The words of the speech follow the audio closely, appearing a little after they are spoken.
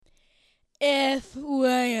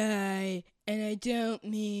FYI, and I don't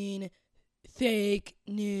mean fake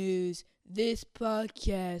news, this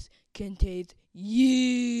podcast contains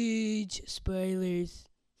huge spoilers.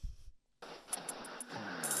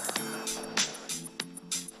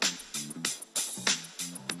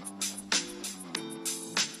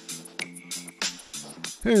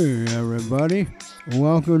 Hey everybody,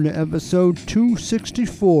 welcome to episode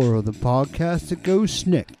 264 of the podcast that goes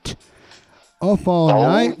snicked. Up all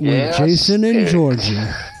night with Jason and Georgie.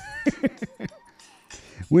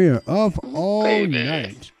 We are up all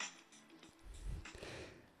night.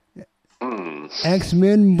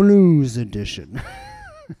 X-Men Blues edition.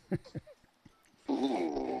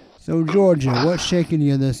 So Georgia, what's shaking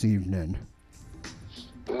you this evening?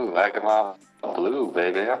 Ooh, I come out blue,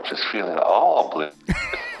 baby. I'm just feeling all blue.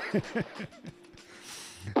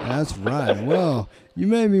 That's right. Well, you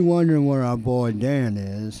may be wondering where our boy Dan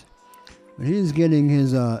is. But he's getting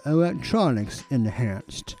his electronics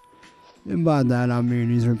enhanced. And by that I mean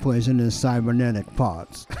he's replacing his cybernetic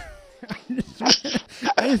parts. I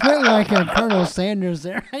just felt like Colonel Sanders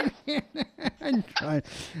there.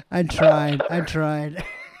 I tried.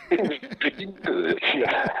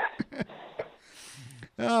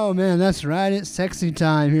 Oh man, that's right. It's sexy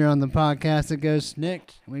time here on the podcast that goes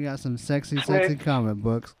snicked. We got some sexy comic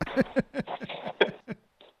books.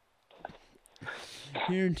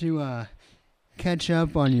 Here to catch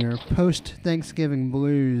up on your post-Thanksgiving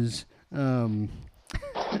blues.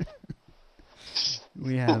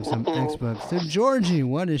 We have some X-Books. So Georgie,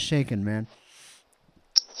 what is shaking, man?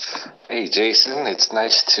 Hey, Jason. It's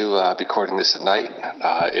nice to be recording this at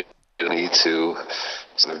night. You need to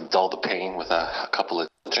sort of dull the pain with a couple of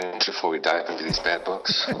drinks before we dive into these bad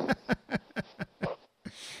books.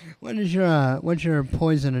 What's your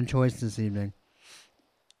poison of choice this evening?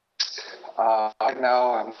 Right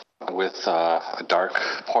now I'm with a dark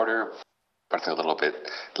porter, but a little bit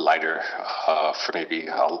lighter for maybe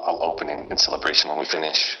I'll open in celebration when we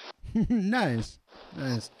finish. Nice.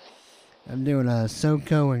 I'm doing a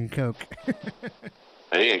SoCo and Coke.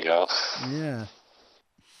 There you go. Yeah.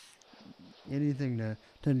 Anything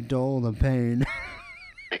to dull the pain.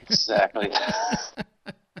 Exactly.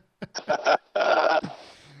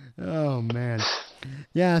 Oh man.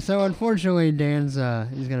 Yeah, so unfortunately Dan's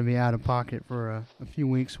he's gonna be out of pocket for a few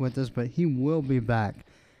weeks with us, but he will be back.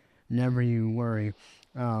 Never you worry.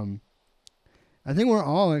 I think we're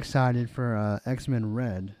all excited for X-Men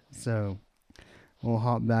Red, so we'll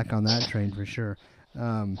hop back on that train for sure.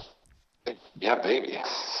 Yeah, baby.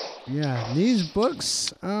 Yeah, these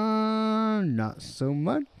books, not so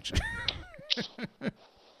much.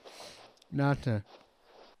 Not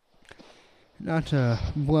to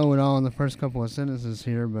blow it all in the first couple of sentences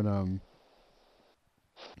here, but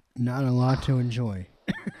not a lot to enjoy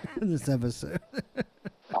in this episode.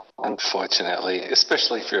 Unfortunately,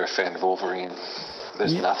 especially if you're a fan of Wolverine,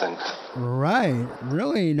 there's nothing. Right,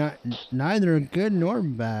 really, neither good nor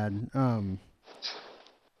bad.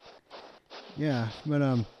 Yeah,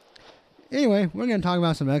 but anyway, we're gonna talk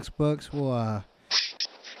about some X books. We'll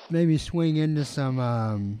maybe swing into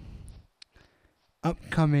some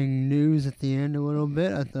upcoming news at the end a little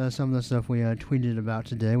bit. Some of the stuff we tweeted about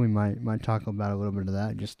today, we might talk about a little bit of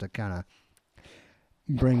that just to kind of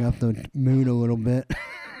bring up the mood a little bit.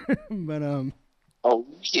 But oh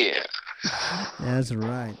yeah, that's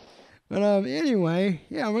right. But anyway,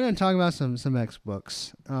 yeah, we're gonna talk about some X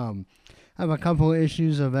books. I have a couple of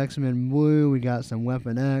issues of X-Men Blue. We got some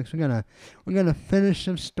Weapon X. We're gonna finish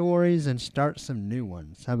some stories and start some new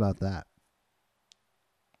ones. How about that?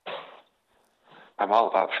 I'm all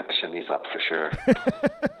about finishing these up for sure.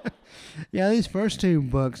 Yeah, these first two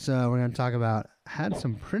books we're gonna talk about had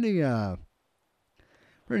some pretty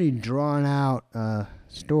drawn out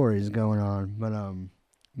stories going on, but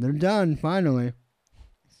they're done finally.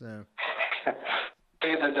 So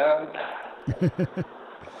Hey, they're done.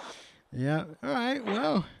 Yeah. All right.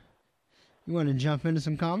 Well, you want to jump into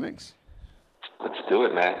some comics? Let's do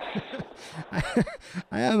it, man.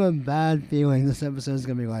 I have a bad feeling this episode is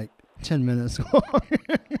gonna be like 10 minutes long.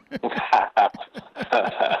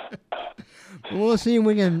 We'll see if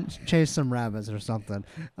we can chase some rabbits or something.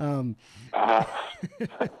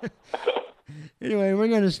 Anyway, we're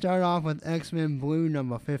going to start off with X-Men Blue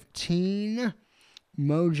number 15,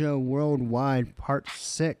 Mojo Worldwide Part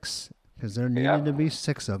 6, because there needed to be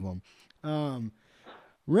 6 of them.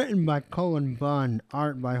 Written by Cullen Bunn,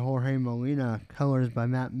 art by Jorge Molina, colors by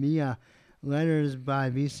Matt Mia, letters by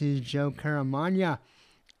VC's Joe Caramagna,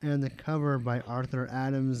 and the cover by Arthur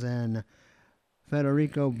Adams and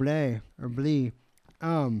Federico Blee.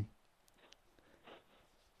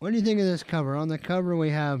 What do you think of this cover? On the cover we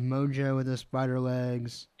have Mojo with the spider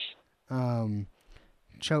legs.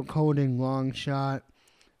 choke holding long shot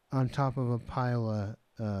on top of a pile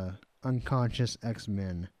of unconscious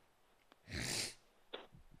X-Men.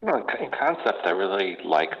 Well, in concept, I really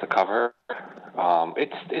like the cover.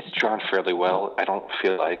 It's drawn fairly well. I don't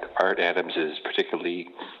feel like Art Adams is particularly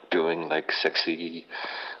doing like sexy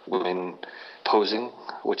women posing,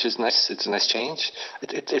 which is nice. It's a nice change.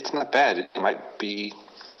 It's not bad. It might be.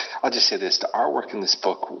 I'll just say this: the artwork in this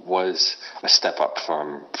book was a step up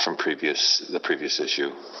from the previous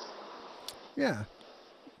issue. Yeah.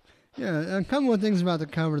 Yeah, a couple of things about the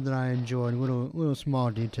cover that I enjoyed, little small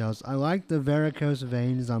details. I like the varicose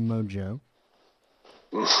veins on Mojo.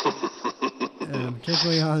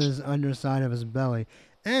 Particularly on his underside of his belly.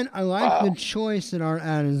 And I like the choice that Art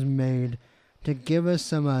Adams made to give us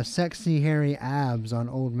some sexy, hairy abs on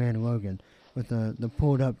Old Man Logan with the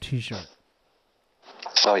pulled-up T-shirt.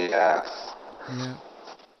 Oh, yeah. Yeah.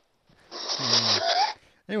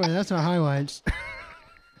 Anyway, that's our highlights.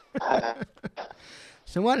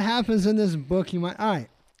 So what happens in this book? You might. All right,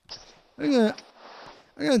 I'm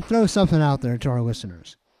gonna throw something out there to our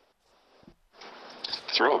listeners.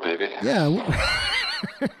 Throw it, baby. Yeah,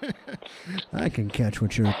 I can catch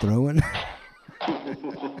what you're throwing.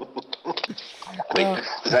 Wait,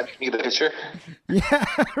 does that need a picture? Yeah,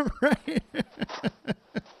 right.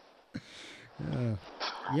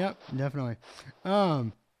 Yep, definitely.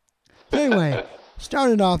 Anyway,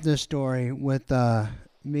 started off this story with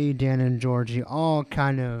me, Dan, and Georgie all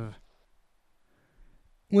kind of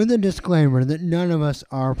with a disclaimer that none of us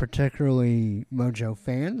are particularly Mojo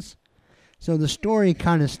fans. So the story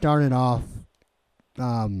kind of started off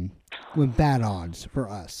with bad odds for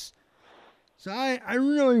us. So I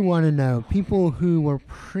really want to know, people who were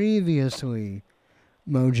previously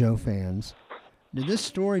Mojo fans, did this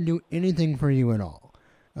story do anything for you at all?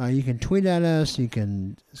 You can tweet at us, you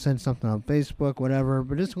can send something on Facebook, whatever,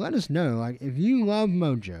 but just let us know. Like, if you love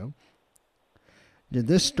Mojo, did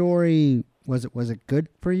this story, was it good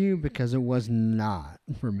for you? Because it was not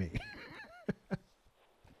for me.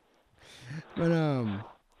 But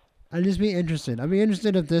I'd just be interested. I'd be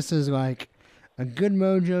interested if this is like a good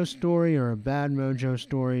Mojo story or a bad Mojo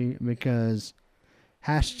story, because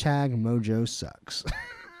hashtag Mojo sucks.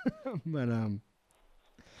 But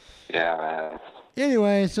yeah, man.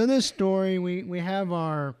 Anyway, so this story, we have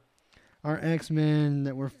our X-Men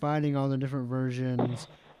that we're fighting all the different versions.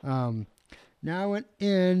 Now it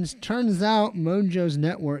ends. Turns out Mojo's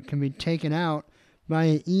network can be taken out by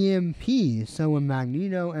an EMP. So when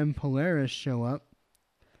Magneto and Polaris show up,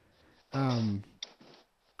 I'm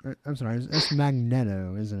sorry, it's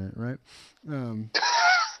Magneto, isn't it? Right?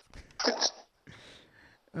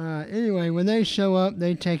 Anyway, when they show up,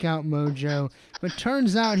 they take out Mojo. But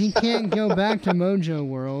turns out he can't go back to Mojo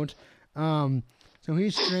World. So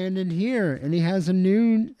he's stranded here, and he has a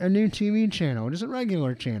new TV channel, just a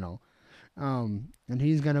regular channel. And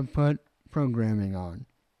he's gonna put programming on.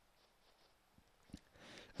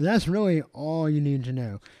 That's really all you need to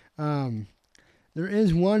know. There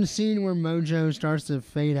is one scene where Mojo starts to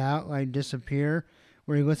fade out, like disappear,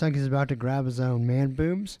 where he looks like he's about to grab his own man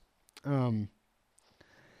boobs. I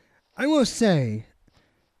will say,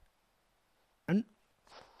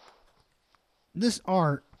 this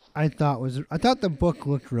art I thought the book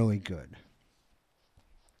looked really good.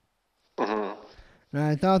 Mm-hmm. And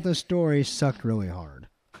I thought the story sucked really hard.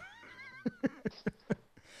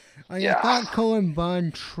 Yeah. I thought Cullen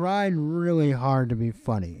Bunn tried really hard to be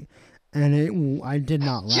funny, and I did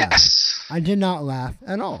not laugh. Yes. I did not laugh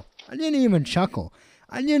at all. I didn't even chuckle.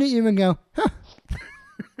 I didn't even go, huh.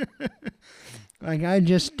 Like, I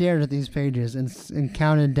just stared at these pages and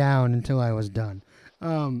counted down until I was done.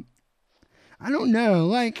 I don't know,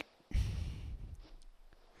 like,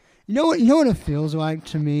 you know what it feels like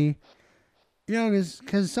to me? You know,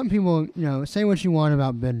 because some people, say what you want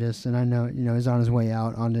about Bendis, and I know, he's on his way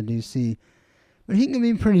out onto DC, but he can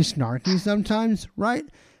be pretty snarky sometimes, right?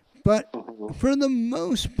 But for the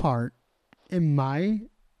most part, in my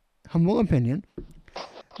humble opinion,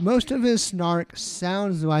 most of his snark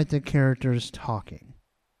sounds like the characters talking.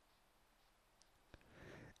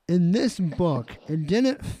 In this book, it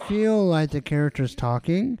didn't feel like the characters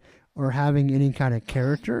talking or having any kind of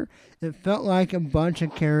character. It felt like a bunch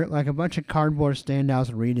of cardboard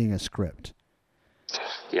standouts reading a script.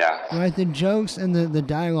 Yeah. Like, the jokes and the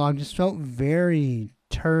dialogue just felt very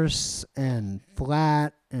terse and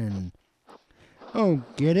flat and, oh,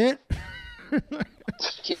 get it? Yeah,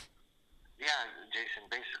 Jason,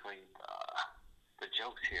 basically, the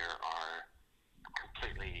jokes here are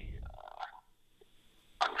completely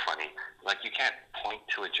unfunny. Like, you can't point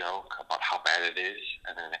to a joke about how bad it is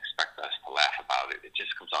and then expect us to laugh about it. It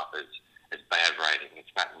just comes off as bad writing.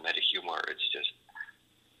 It's not meta humor. where it's just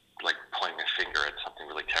like pointing a finger at something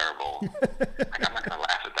really terrible. Like, I'm not going to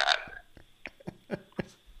laugh at that.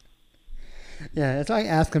 Yeah, it's like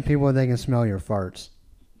asking people if they can smell your farts.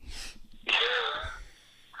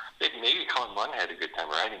 Maybe Cullen Bunn had a good time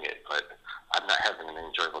writing it, but I'm not having an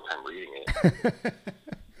enjoyable time reading it.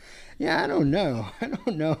 Yeah, I don't know.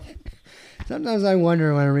 Sometimes I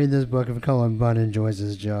wonder when I read this book if Cullen Bunn enjoys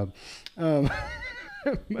his job. Yeah,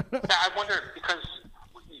 I wonder, because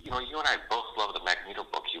you and I both love the Magneto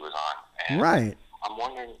book he was on. And Right. I'm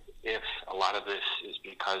wondering if a lot of this is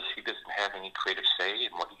because he doesn't have any creative say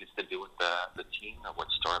in what he gets to do with the team, or what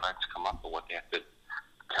storylines come up, or what they have to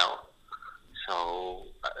tell. So,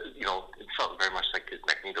 it felt very much like his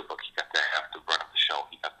Magneto book. He got to have to run up the show.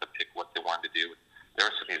 He got to pick what they wanted to do. There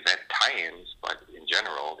were some event tie-ins, but in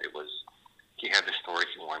general, he had the story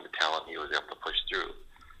he wanted to tell, and he was able to push through.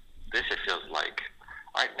 This, it feels like,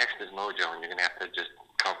 all right, next is Mojo, and you're going to have to just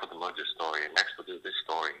come up with the Mojo story, and next we'll do this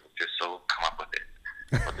story, just so come up with it.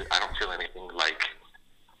 But I don't feel anything like,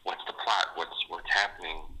 what's the plot, what's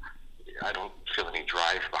happening. I don't feel any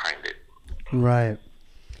drive behind it. Right.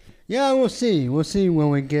 Yeah, we'll see. We'll see when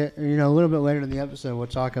we get, a little bit later in the episode, we'll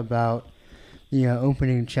talk about the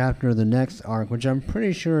opening chapter of the next arc, which I'm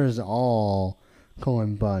pretty sure is all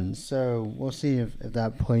Cullen Bunn. So we'll see if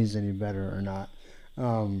that plays any better or not.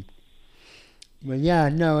 But yeah,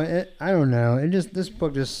 no, I don't know. This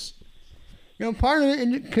book just, part of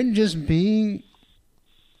it could just be,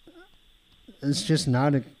 it's just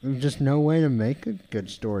just no way to make a good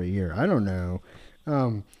story here. I don't know.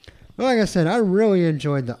 But like I said, I really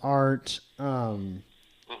enjoyed the art.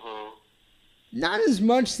 Not as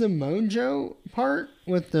much the Mojo part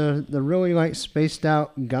with the really spaced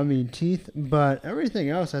out gummy teeth, but everything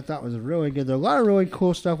else I thought was really good. There's a lot of really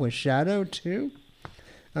cool stuff with Shadow too.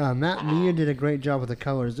 Matt Mia did a great job with the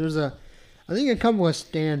colors. There's I think a couple of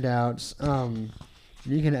standouts.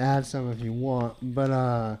 You can add some if you want,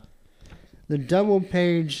 but the double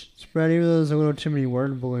page spread, even though there's a little too many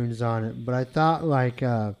word balloons on it, but I thought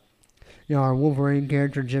our Wolverine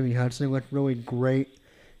character Jimmy Hudson looked really great.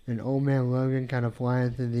 And Old Man Logan kind of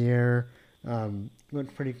flying through the air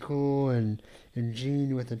looked pretty cool. And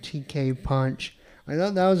Jean with a TK punch. I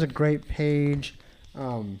thought that was a great page.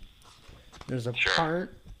 There's a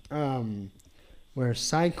part where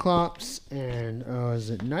Cyclops and, is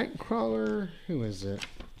it Nightcrawler? Who is it?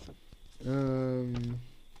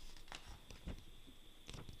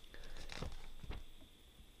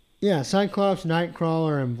 Yeah, Cyclops,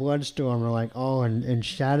 Nightcrawler, and Bloodstorm are all in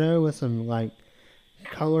shadow with some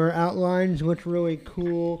color outlines, which really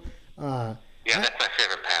cool. Yeah, that's my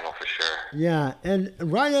favorite panel for sure. Yeah, and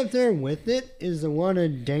right up there with it is the one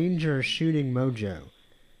of Danger shooting Mojo.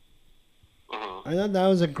 I thought that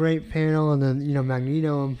was a great panel, and then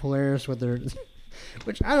Magneto and Polaris with their,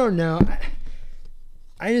 which I don't know.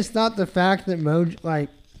 I just thought the fact that Mojo,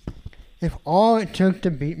 if all it took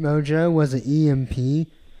to beat Mojo was an EMP,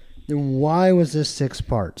 then why was this 6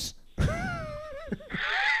 parts? I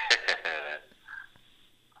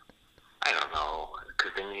don't know,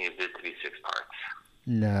 because they needed it to be 6 parts.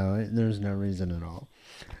 No, there's no reason at all.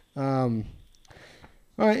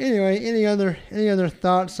 All right. Anyway, any other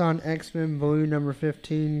thoughts on X-Men Blue number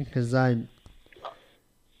 15? Because I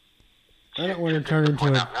don't want to turn into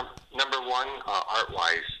a... Number one,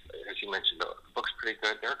 art-wise, as you mentioned, the book's pretty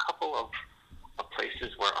good. There are a couple of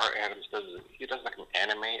places where Art Adams does an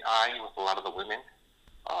anime eye with a lot of the women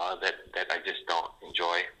that I just don't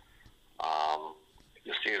enjoy.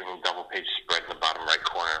 You'll see it in the double page spread in the bottom right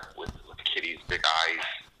corner with Kitty's big eyes,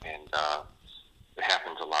 and it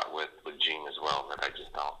happens a lot with Jean as well that I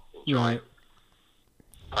just don't enjoy. Right.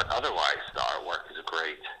 But otherwise, the artwork is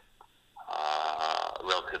great,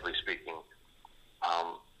 relatively speaking.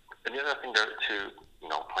 And the other thing to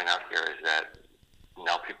point out here is that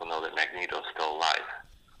now people know that Magneto's still alive.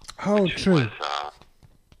 Oh, true.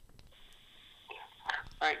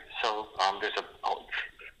 Right. So there's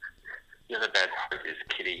the other bad part is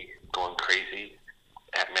Kitty going crazy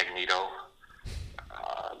at Magneto.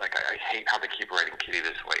 I hate how they keep writing Kitty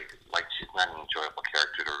this way. She's not an enjoyable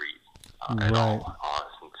character to read at all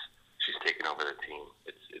since she's taken over the team.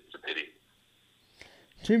 It's a pity.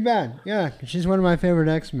 Too bad. Yeah, she's one of my favorite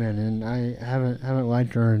X-Men, and I haven't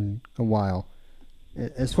liked her in a while,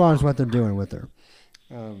 as far as what they're doing with her.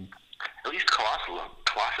 At least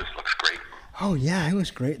Colossus looks great. Oh yeah, it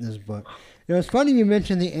was great in this book. It's funny you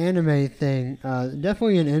mentioned the anime thing.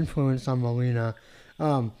 Definitely an influence on Molina.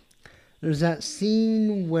 There's that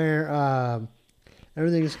scene where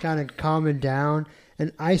everything's kind of calming down,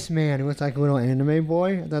 and Iceman looks like a little anime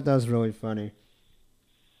boy. I thought that was really funny.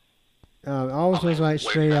 Almost was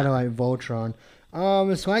straight out of Voltron.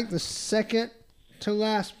 It's like the second to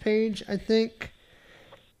last page, I think.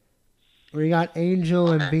 Where you got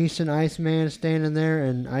Angel and Beast and Iceman standing there,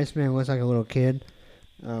 and Iceman looks like a little kid.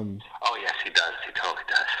 Oh yes, he does. He totally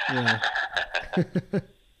does. Yeah.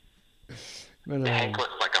 But, Hank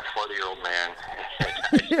looks like a 40-year-old man.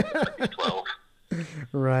 Like he's 12.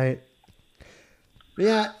 Right.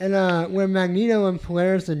 Yeah, and when Magneto and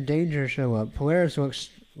Polaris and Danger show up, Polaris looks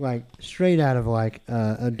like straight out of like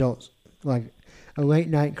adults, like a late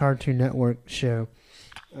night Cartoon Network show.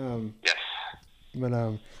 Yes. But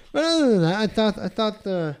other than that, I thought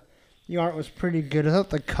the art was pretty good. I thought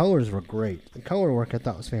the colors were great. The color work I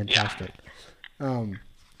thought was fantastic. Yeah, to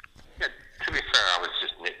be fair, I was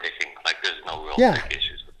just nitpicking. Like, there's no real big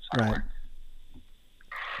issues with this artwork.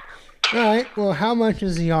 All right. Well, how much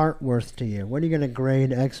is the art worth to you? What are you going to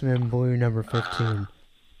grade X-Men Blue number 15?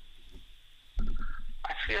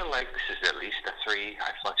 I feel like this is at least a 3.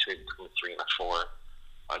 I fluctuate between a 3 and a 4.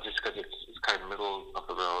 Just because it's kind of middle of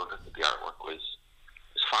the road. The artwork was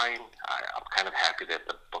fine. I'm kind of happy that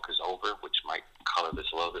the book is over, which might color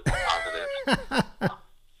this a little bit more positive.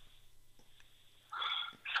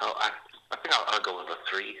 So I think I'll go with a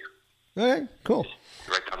 3. All right, cool.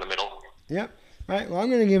 Right down the middle. Yep. All right, well, I'm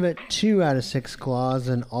going to give it 2 out of 6 claws,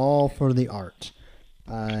 and all for the art.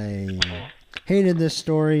 I hated this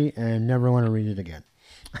story and never want to read it again.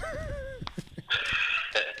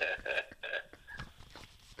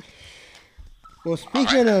 Well,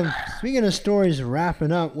 speaking of stories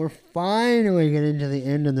wrapping up, we're finally getting to the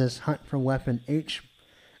end of this Hunt for Weapon H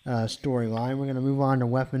storyline. We're going to move on to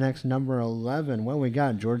Weapon X number 11. What we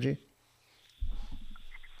got, Georgie?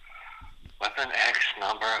 Weapon X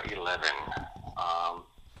number 11.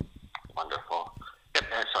 Wonderful. Yep,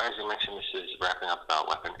 so as you mentioned, this is wrapping up the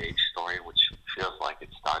Weapon H story, which feels like it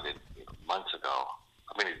started months ago.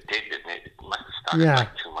 I mean, it did, didn't it? It must have started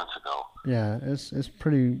like 2 months ago. Yeah, it's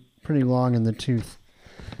pretty long in the tooth.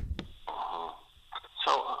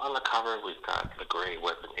 So on the cover, we've got the gray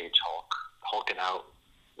Weapon H Hulk hulking out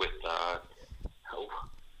with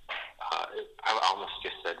I almost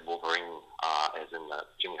just said Wolverine, as in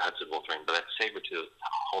Jimmy Hudson Wolverine, but that's Sabretooth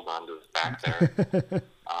holding on to his back there.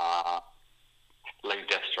 Lady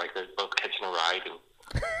Deathstriker, both catching a ride, and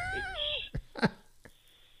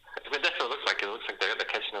that's what it looks like. It looks like they're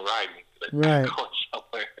catching a ride, right? Going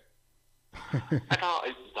somewhere. I thought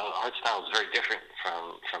the art style is very different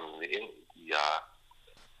from the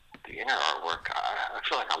inner artwork. I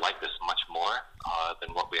feel like I like this much more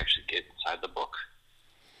than what we actually get inside the book.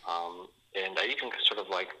 And I even sort of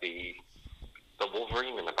like the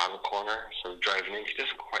Wolverine in the bottom corner, sort of driving in. He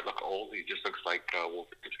doesn't quite look old. He just looks like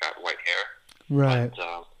Wolverine's got white hair. Right.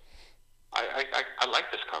 But I like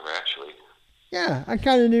this cover, actually. Yeah, I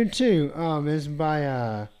kind of do too. It's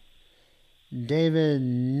by David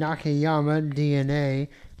Nakayama, DNA,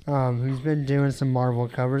 who's been doing some Marvel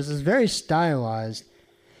covers. It's very stylized.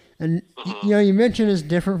 And, you mentioned it's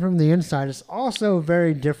different from the inside. It's also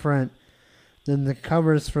very different than the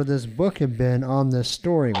covers for this book have been on this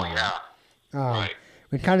storyline. Oh, yeah. Right.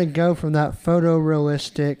 We kind of go from that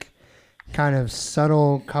photorealistic, kind of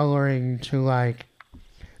subtle coloring to like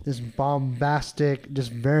this bombastic,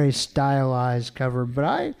 just very stylized cover. But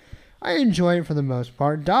I enjoy it for the most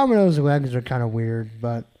part. Domino's legs are kind of weird,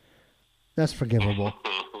 but that's forgivable.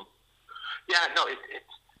 Yeah, no,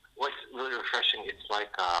 what's really refreshing, it's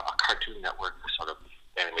like a Cartoon Network sort of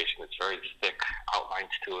animation. It's very thick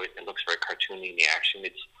outlines to it. It looks very cartoony in the action.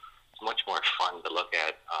 It's much more fun to look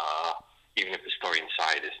at, even if the story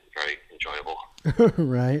inside isn't very enjoyable.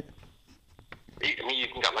 Right. I mean, you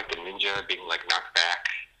can got like the ninja being like knocked back.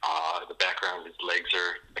 The background, his legs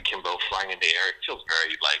are akimbo, flying in the air. It feels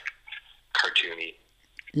very like cartoony.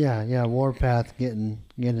 Yeah. Warpath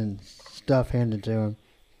getting stuff handed to him.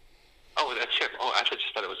 Oh, that's him. Oh, I just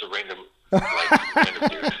thought it was a random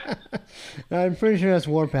dude. I'm pretty sure that's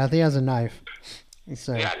Warpath. He has a knife.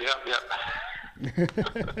 So. Yeah.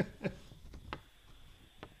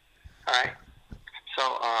 All right.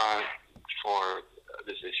 So, for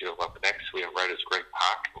this issue of Weapon X, we have writers Greg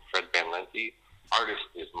Pak and Fred Van Lente. Artist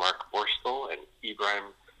is Mark Borstel and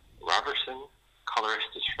Ibrahim Robertson.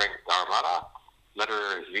 Colorist is Frank Darmada.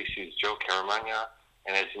 Letterer is VC's Joe Caramagna.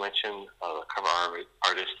 And as you mentioned, the cover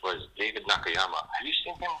artist was David Nakayama. Have you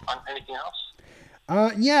seen him on anything else?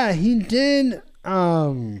 Yeah, he did.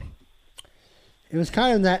 It was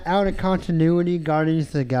kind of that out of continuity Guardians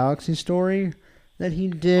of the Galaxy story that he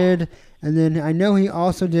did, and then I know he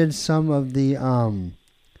also did some of the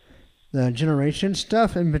Generation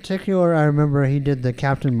stuff. In particular, I remember he did the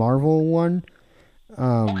Captain Marvel one.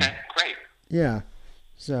 Okay, great. Yeah,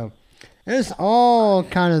 so it's all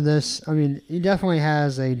kind of this. I mean, he definitely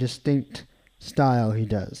has a distinct style he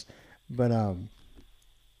does. But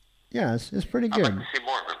yeah, it's pretty I'd good. like to see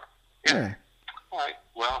more of him. Yeah. All right.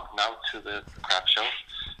 Well, now to the crap show.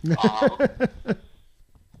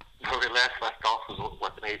 Where we last left off was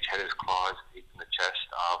Weapon H had his claws deep in the chest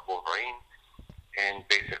of Wolverine, and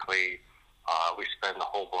basically we spend the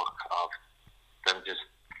whole book of them just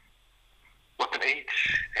Weapon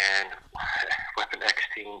H and Weapon X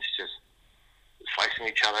teams just slicing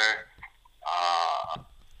each other.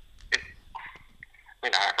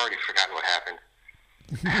 I've already forgotten what happened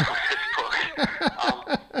with this book.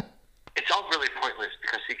 It's all really pointless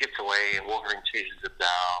because he gets away and Wolverine chases him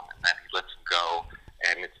down and then he lets him go.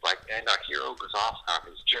 And it's like, and our hero goes off on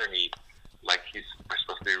his journey like we're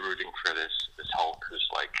supposed to be rooting for this Hulk who's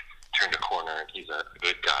like turned a corner and he's a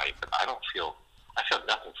good guy. But I feel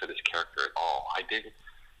nothing for this character at all. I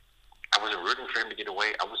wasn't rooting for him to get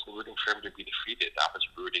away. I wasn't rooting for him to be defeated. I was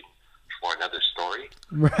rooting for another story.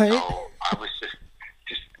 Right. So I was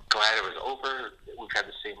just glad it was over. We've had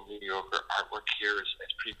the same mediocre artwork here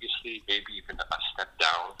as previously, maybe even a step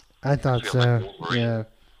down. I thought so. Like Yeah.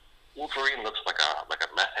 Wolverine looks like a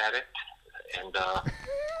meth addict, and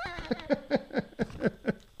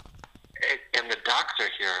and the Doctor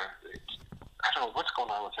here, I don't know what's going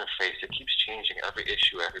on with her face. It keeps changing every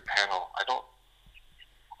issue, every panel. I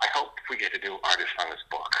hope we get a new artist on this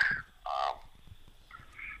book.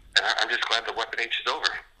 And I'm just glad the Weapon H is over.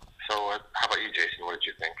 So how about you, Jason? What did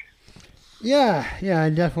you think? Yeah, I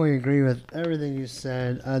definitely agree with everything you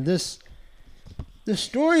said. The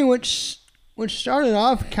story, which started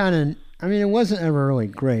off kind of, it wasn't ever really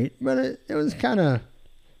great, but it was kind of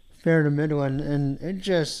fair to middling, and it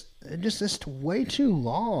just is way too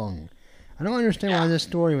long. I don't understand why this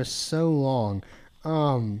story was so long.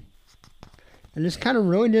 It just kind of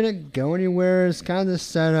really didn't go anywhere. It's kind of the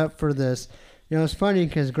setup for this. It's funny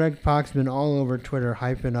because Greg Pak's been all over Twitter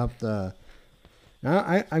hyping up the...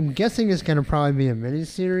 Now, I'm guessing it's going to probably be a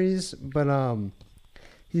miniseries, but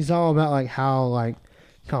he's all about like how like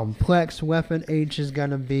complex Weapon H is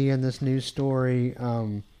going to be in this new story.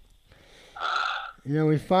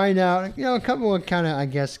 We find out, a couple of kind of, I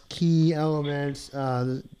guess, key elements.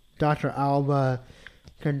 Dr. Alba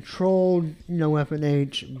controlled, Weapon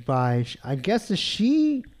H by, I guess, is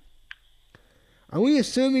she... Are we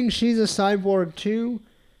assuming she's a cyborg too,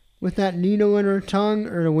 with that needle in her tongue,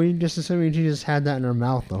 or are we just assuming she just had that in her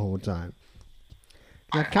mouth the whole time?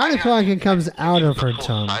 I kind of feel like it comes out of her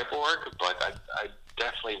tongue. Cyborg, but I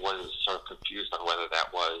definitely was sort of confused on whether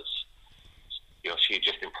that was, she had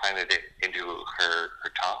just implanted it into her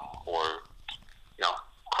tongue, or,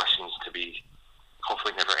 questions to be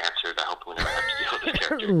hopefully never answered. I hope we never have to deal with this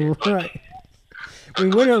character again. Right. We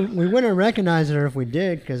wouldn't recognize her if we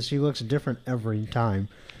did, because she looks different every time.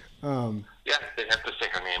 Yeah, they'd have to say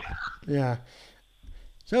her name. Yeah.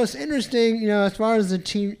 So it's interesting, as far as the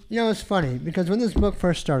team, it's funny, because when this book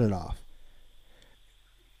first started off,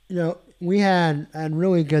 we had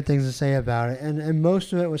really good things to say about it, and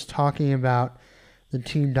most of it was talking about the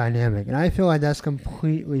team dynamic, and I feel like that's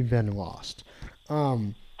completely been lost.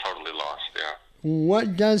 Totally lost, yeah.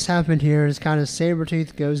 What does happen here is kind of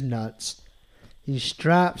Sabretooth goes nuts. He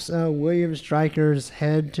straps William Stryker's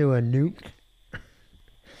head to a nuke.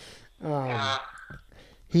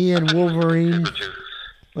 He and Wolverine...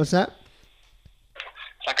 What's that?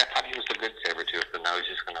 Like, I thought he was a good Sabretooth, but now he's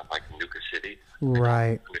just going to, nuke a city.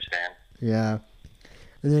 Right. I understand. Yeah.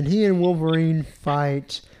 And then he and Wolverine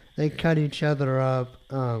fight. They cut each other up.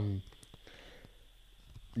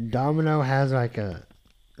 Domino has, a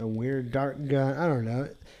weird dark gun. I don't know.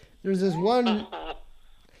 There's this one...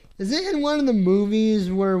 Is it in one of the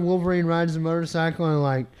movies where Wolverine rides a motorcycle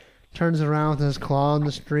and, turns around with his claw in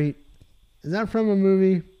the street? Is that from a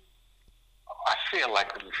movie? I feel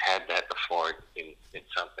like we've had that before in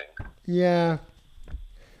something. Yeah.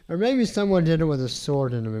 Or maybe someone did it with a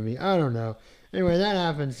sword in a movie. I don't know. Anyway, that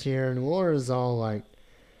happens here, and Laura's all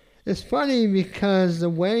It's funny because the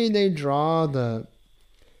way they draw the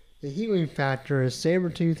healing factor is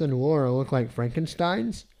Sabretooth and Laura look like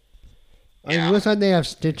Frankensteins. Yeah. It looks like they have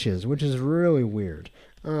stitches, which is really weird.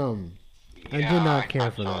 I did not care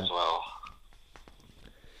for that. As well.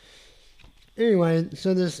 Anyway,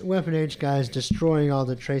 so this Weapon H guy is destroying all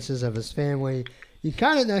the traces of his family.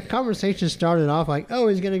 That conversation started off like, oh,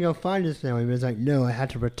 he's going to go find his family. But it's like, no, I had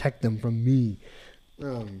to protect them from me.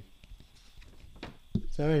 So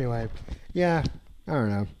anyway, yeah, I don't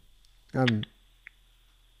know.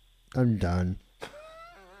 I'm done.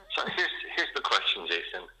 So here's the question,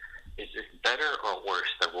 Jason. Is this better or worse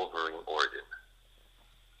than Wolverine Origin?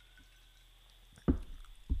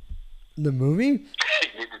 The movie?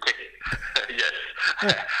 Yes.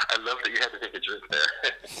 I love that you had to take a drink there.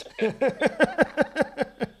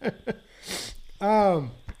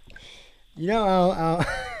 You know, I'll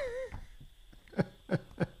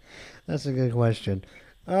that's a good question.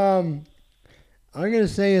 I'm gonna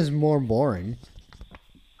say is more boring.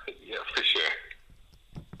 Yeah, for sure.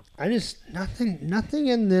 Nothing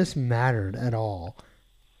in this mattered at all,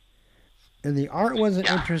 and the art wasn't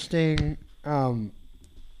interesting. I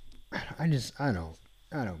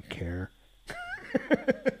don't care.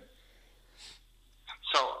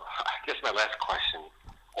 So, I guess my last question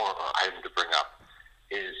or item to bring up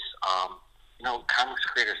is, comics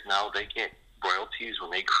creators now, they get royalties when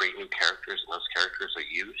they create new characters and those characters are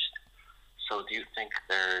used. So do you think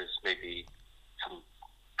there's maybe some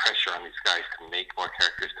pressure on these guys to make more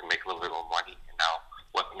characters, to make a little bit more money? And now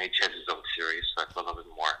Weapon H has his own series, so that's a little bit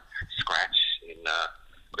more scratch in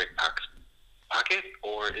Greg Pak's pocket?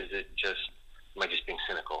 Or is it just, am I just being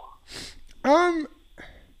cynical? I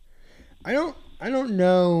don't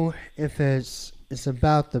know if it's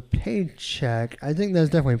about the paycheck. I think that's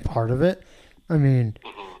definitely part of it. I mean,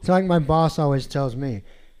 it's like my boss always tells me,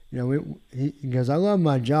 he goes, I love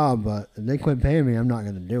my job, but if they quit paying me, I'm not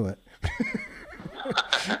going to do it.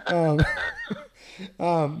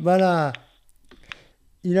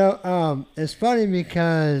 It's funny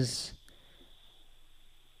because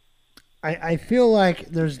I feel like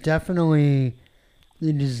there's definitely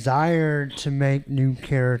the desire to make new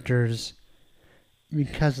characters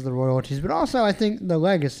because of the royalties, but also I think the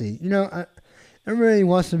legacy. Everybody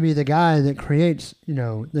wants to be the guy that creates,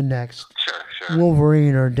 the next Sure.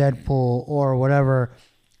 Wolverine or Deadpool or whatever.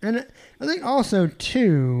 And I think also,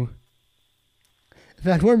 too, in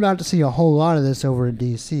fact, we're about to see a whole lot of this over at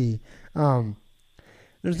DC.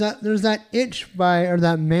 There's that itch or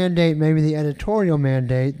that mandate, maybe the editorial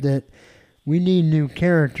mandate, that we need new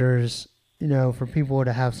characters, for people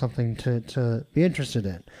to have something to be interested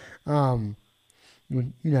in.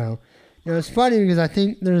 It's funny because I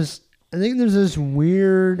think there's this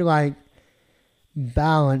weird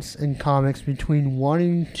balance in comics between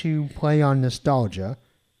wanting to play on nostalgia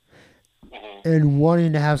and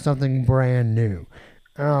wanting to have something brand new.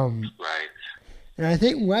 Right. And I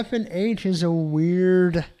think Weapon H is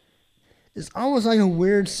it's almost like a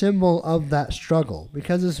weird symbol of that struggle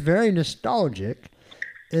because it's very nostalgic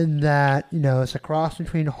in that, it's a cross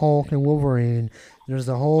between Hulk and Wolverine. There's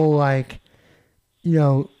the whole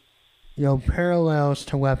parallels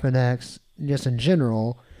to Weapon X just in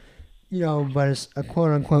general, but it's a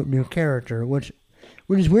quote unquote new character, which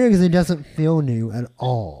is weird because it doesn't feel new at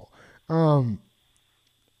all. And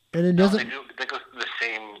it doesn't. They go through the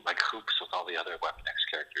same hoops with all the other Weapon X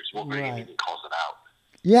characters. Wolverine even calls it out.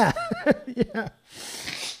 Yeah,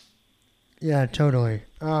 yeah, totally.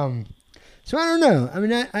 So I don't know. I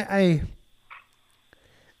mean, I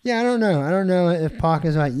don't know. I don't know if Pac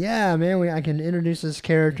is like, yeah, man, I can introduce this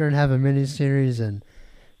character and have a miniseries and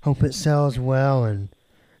hope it sells well and,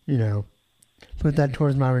 put that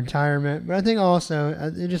towards my retirement. But I think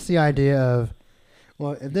also just the idea of,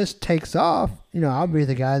 well, if this takes off, I'll be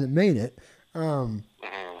the guy that made it. And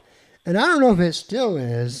I don't know if it still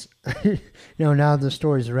is, now the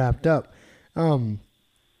story's wrapped up. For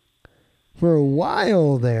a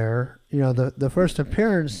while there, the first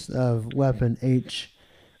appearance of Weapon H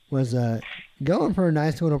was going for a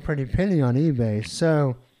nice little pretty penny on eBay.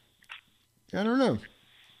 So, I don't know.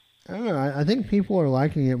 I think people are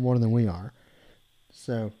liking it more than we are.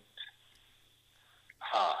 So.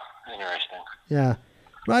 Interesting. Yeah.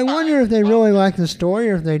 But I wonder if they really like the story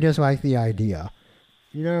or if they just like the idea.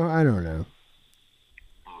 I don't know.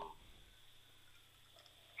 All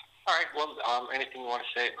right. Well, anything you want to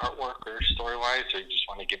say, artwork or story-wise, or you just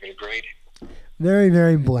want to give it a grade? Very,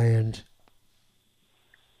 very bland.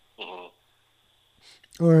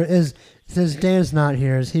 Or since Dan's not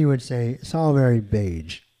here, as he would say, it's all very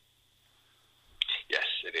beige. Yes,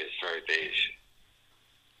 it is very beige.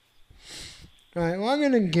 All right. Well, I'm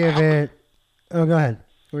gonna give it. Oh, go ahead.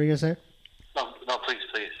 What are you gonna say? No, please.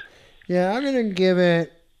 Yeah, I'm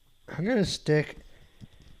gonna stick.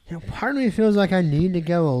 Part of me feels like I need to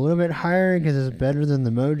go a little bit higher because it's better than the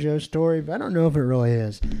Mojo story, but I don't know if it really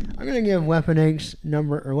is. I'm gonna give Weapon X.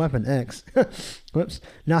 Whoops,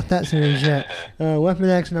 not that series yet. Weapon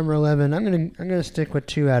X number 11. I'm gonna stick with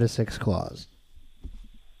 2 out of 6 claws.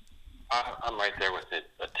 I'm right there with it.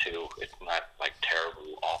 A 2. It's not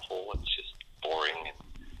terribly awful. It's just boring and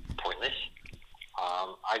pointless.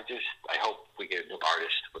 I hope we get a new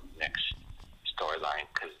artist with the next storyline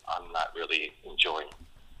because I'm not really enjoying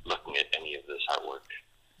looking at any of this artwork.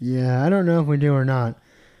 Yeah, I don't know if we do or not.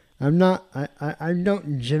 I'm not. I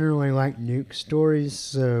don't generally like nuke stories,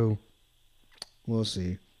 so we'll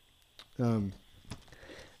see.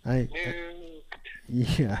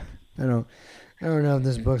 Yeah, I don't know if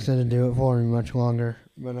this book's gonna do it for me much longer,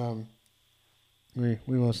 but we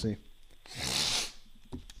will see.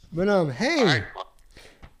 But hey,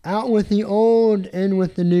 out with the old and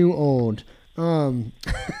with the new old.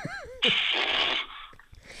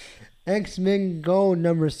 X-Men Gold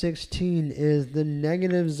number 16 is The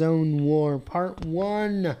Negative Zone War Part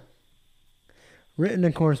 1. Written,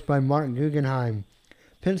 of course, by Mark Guggenheim.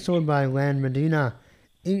 Penciled by Lan Medina.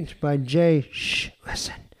 Inked by Jay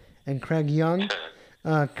and Craig Young.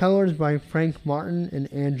 Colors by Frank Martin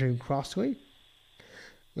and Andrew Crossley.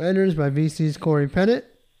 Letters by VC's Corey Pettit.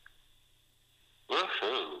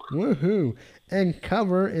 Woohoo! And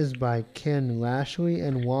cover is by Ken Lashley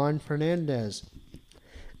and Juan Fernandez.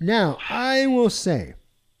 Now, I will say,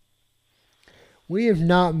 we have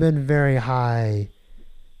not been very high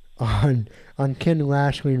on Ken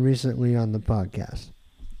Lashley recently on the podcast.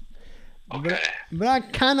 Okay. But I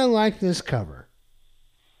kind of like this cover.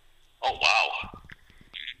 Oh, wow.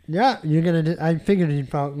 Yeah, you're gonna. I figured you'd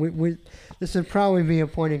probably. This would probably be a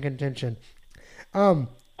point of contention. What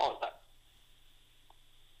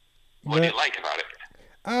do you like about it?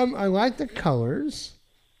 I like the colors.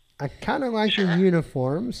 I kind of like the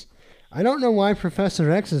uniforms. I don't know why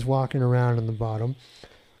Professor X is walking around on the bottom.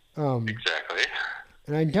 Exactly.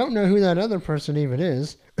 And I don't know who that other person even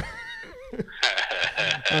is.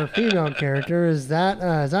 Our female character. Is that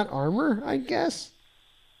Armor, I guess?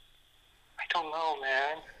 I don't know,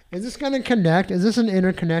 man. Is this going to connect? Is this an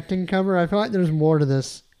interconnecting cover? I feel like there's more to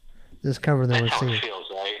this cover than we're seeing. That's how it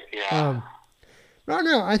feels, right? Yeah. I don't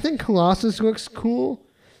know. I think Colossus looks cool.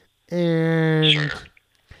 And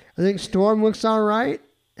I think Storm looks all right.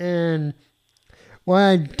 And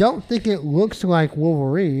while I don't think it looks like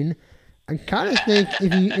Wolverine, I kind of think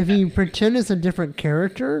if you pretend it's a different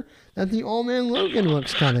character, that the Old Man Logan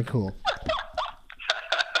looks kind of cool.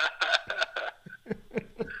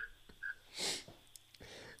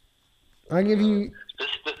 I give you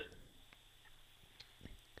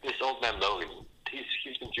this Old Man Logan.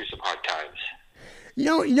 He's been through some hard times. You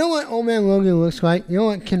know what Old Man Logan looks like? You know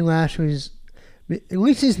what Ken Lashley's... At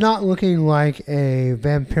least he's not looking like a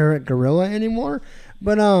vampiric gorilla anymore.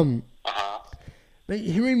 But but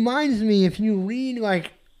he reminds me, if you read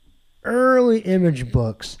like early Image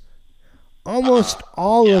books, almost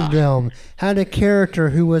all of them had a character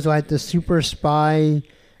who was like the super spy,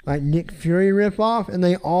 like Nick Fury ripoff, and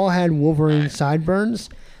they all had Wolverine sideburns.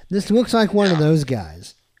 This looks like one of those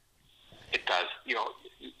guys. It does. You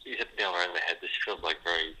hit the nail right on the head. This feels like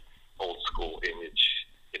very old school Image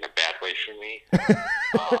in a bad way for me.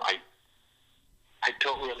 I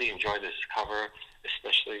don't really enjoy this cover,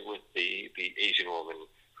 especially with the Asian woman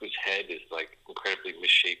whose head is like incredibly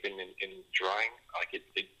misshapen in drawing. Like it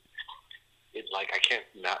like I can't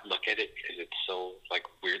not look at it because it's so like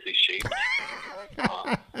weirdly shaped.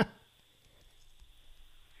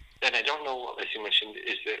 And I don't know, as you mentioned,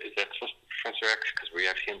 is that Professor X? Because we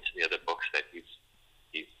have hints in the other books that he's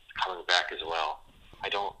coming back as well. I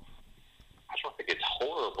don't think it's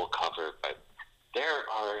horrible cover, but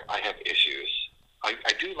I have issues. I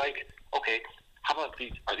do like. Okay, how about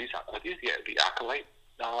these? Are these the Acolyte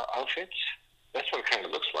outfits? That's what it kind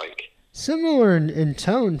of looks like. Similar in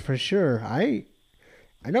tone for sure. I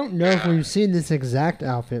don't know if we've seen this exact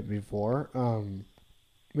outfit before.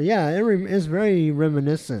 But yeah, it is very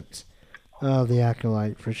reminiscent of the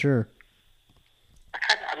Acolyte for sure.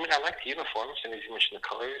 I like the uniforms, and as you mentioned, the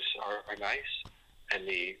colors are nice, and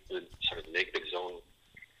the sort of negative zone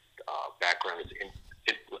background is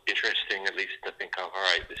interesting, at least to think of. All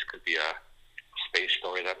right, this could be a space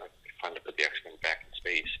story that might be fun to put the X-Men back in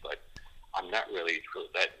space, but I'm not really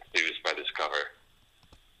that enthused by this cover.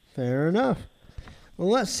 Fair enough. Well,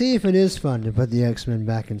 let's see if it is fun to put the X-Men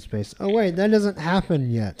back in space. Oh, wait, that doesn't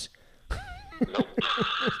happen yet. Nope.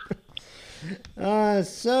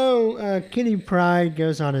 So Kitty Pryde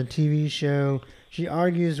goes on a TV show. She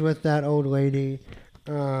argues with that old lady.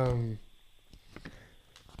 Then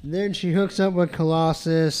she hooks up with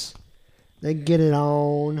Colossus. They get it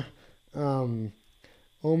on.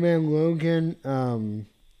 Old Man Logan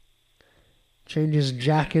changes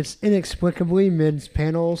jackets inexplicably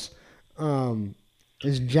mid-panels.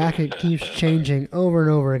 His jacket keeps changing over and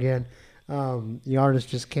over again. The artist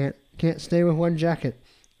just can't stay with one jacket.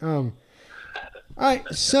 Alright,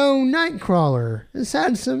 so Nightcrawler has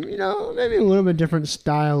had some, maybe a little bit different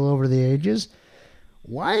style over the ages.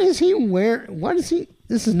 Why is he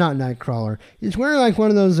this is not Nightcrawler. He's wearing like one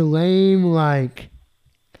of those lame, like,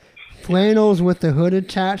 flannels with the hood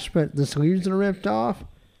attached, but the sleeves are ripped off.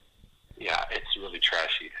 Yeah, it's really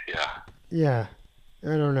trashy, yeah. Yeah,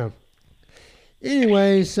 I don't know.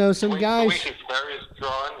 Anyway, so some guys... The way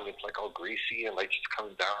drawn, and it's like all greasy and like just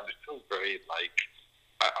comes down. It feels very like,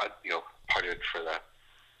 pardon for the.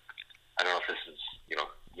 I don't know if this is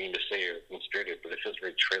mean to say or mean-spirited, but it feels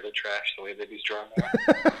very trailer trash the way that he's drawn that.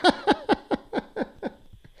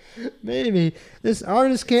 Maybe this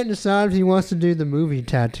artist can't decide if he wants to do the movie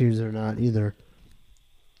tattoos or not either.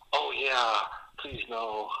 Oh yeah, please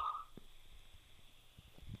no.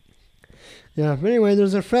 Yeah, but anyway,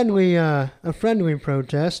 there's a friendly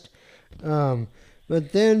protest,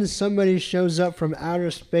 but then somebody shows up from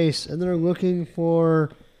outer space and they're looking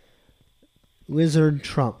for Lizard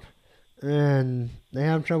Trump, and they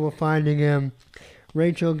have trouble finding him.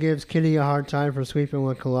 Rachel gives Kitty a hard time for sweeping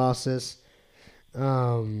with Colossus.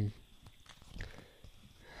 The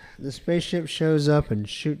spaceship shows up and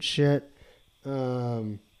shoots shit.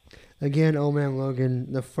 Again, Old Man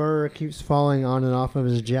Logan, the fur keeps falling on and off of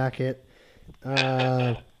his jacket.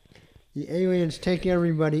 The aliens take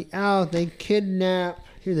everybody out. They kidnap.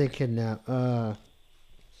 Who they kidnap?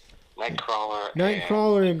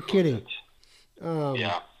 Nightcrawler and Kitty.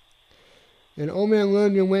 Yeah. And Old Man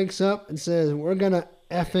Logan wakes up and says, "We're gonna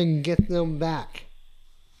effing get them back."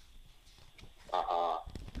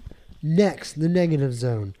 Next, the Negative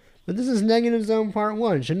Zone. But this is Negative Zone Part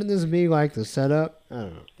 1. Shouldn't this be like the setup? I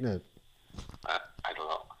don't know. No. I don't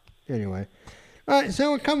know. Anyway. Alright,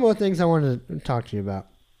 so a couple of things I wanted to talk to you about.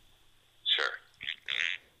 Sure.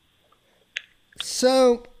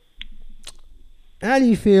 So, how do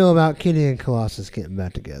you feel about Kitty and Colossus getting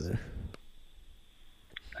back together?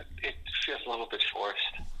 It feels a little bit forced,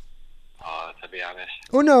 to be honest.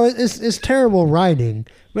 Oh no, it's terrible writing.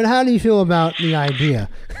 But how do you feel about the idea?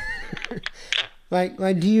 like,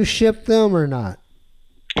 do you ship them or not?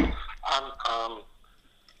 I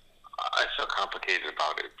feel complicated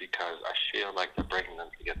about it because I feel like they're bringing them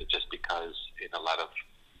together just because in a lot of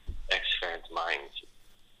X-fans' minds,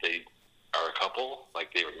 they are a couple.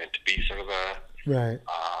 Like they were meant to be sort of an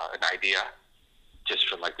idea just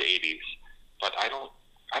from like the 80s. But I don't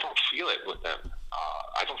feel it with them.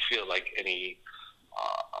 I don't feel like any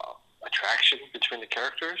attraction between the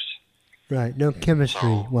characters. Right, no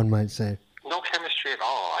chemistry, one might say. No chemistry at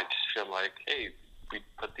all. I just feel like, hey, we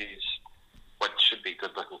put these, what should be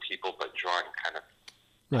good-looking people, but drawn kind of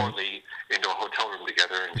poorly into a hotel room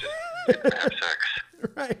together and just have sex.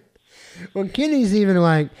 Right. Well, Kitty's even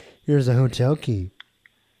like, here's a hotel key.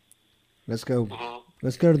 Let's go. Mm-hmm.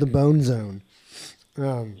 Let's go to the Bone Zone. The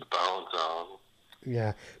Bone Zone.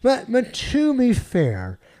 Yeah, but to be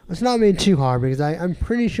fair, let's not be too hard because I'm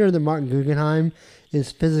pretty sure that Martin Guggenheim is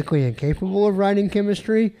physically incapable of writing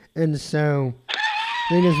chemistry, and so I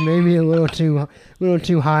think it's maybe a little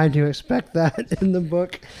too high to expect that in the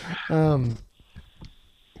book.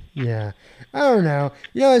 Yeah, I don't know.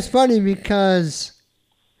 It's funny because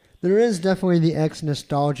there is definitely the X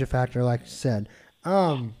nostalgia factor, like you said.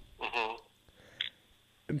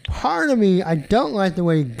 Part of me, I don't like the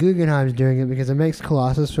way Guggenheim's doing it because it makes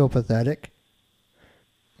Colossus feel pathetic.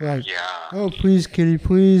 Like, oh please, Kitty,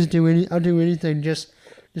 please I'll do anything. Just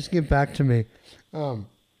get back to me. And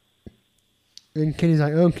Kitty's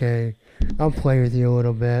like, okay, I'll play with you a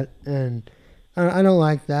little bit, and I don't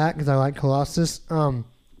like that because I like Colossus.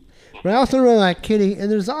 But I also really like Kitty, and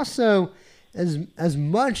there's also as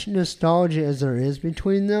much nostalgia as there is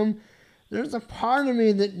between them. There's a part of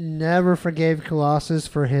me that never forgave Colossus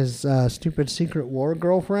for his stupid Secret War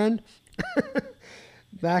girlfriend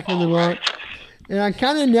back in the world. And I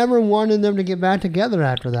kind of never wanted them to get back together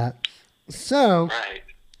after that. So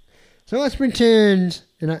let's pretend,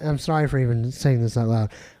 and I'm sorry for even saying this out loud,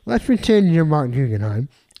 let's pretend you're Martin Guggenheim.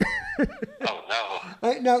 Oh,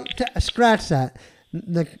 no. No, scratch that.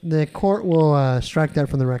 The court will strike that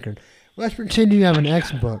from the record. Let's pretend you have an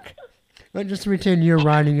X book. Let's just pretend you're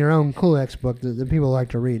writing your own cool X book that people like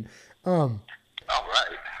to read. All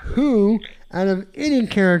right. Who, out of any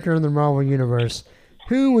character in the Marvel Universe,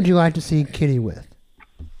 who would you like to see Kitty with?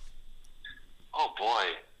 Oh boy.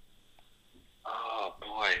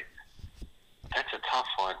 That's a tough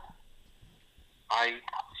one.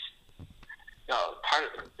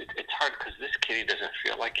 It's hard because this Kitty doesn't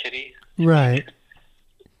feel like Kitty. Right.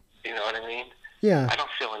 You know what I mean? Yeah. I don't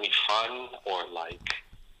feel any fun or like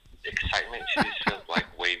excitement. She just feels like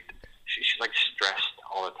she's like stressed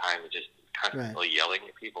all the time and just constantly yelling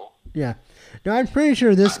at people. Yeah. No, I'm pretty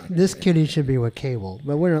sure this Kitty should be with Cable,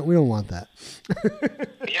 but we don't want that.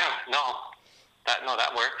 Yeah,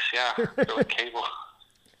 that works. Yeah, go with Cable.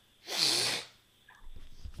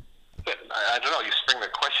 But I don't know. You spring the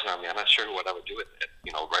question on me. I'm not sure what I would do with it.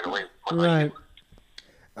 Right away. Right.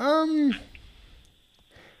 I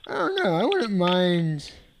don't know. I wouldn't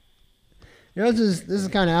mind. This is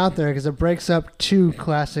kind of out there because it breaks up two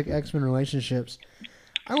classic X-Men relationships.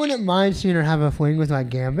 I wouldn't mind seeing her have a fling with like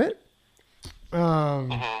Gambit. But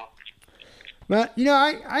you know,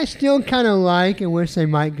 I still kind of like and wish they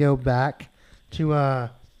might go back to her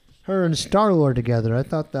and Star-Lord together. I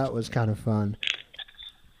thought that was kind of fun.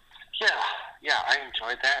 Yeah, I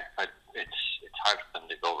enjoyed that, but it's hard for them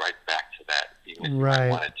to go right back to that, even if Right. they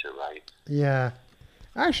wanted to, right? Yeah.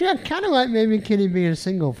 Actually, I kind of like maybe Kitty being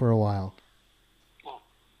single for a while.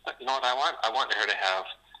 But you know what I want? I want her to have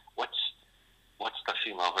what's the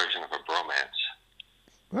female version of a bromance?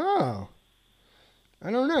 Oh.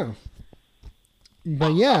 I don't know.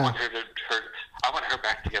 But I yeah. want her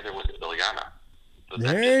back together with Ilyana. So them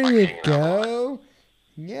There just, like, you hanging out all night. go.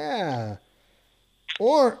 Yeah.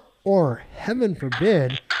 Or heaven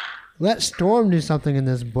forbid, let Storm do something in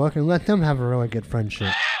this book and let them have a really good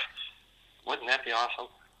friendship. Wouldn't that be awesome?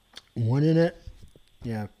 Wouldn't it?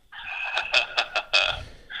 Yeah.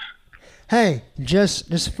 Hey,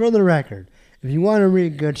 just for the record, if you want to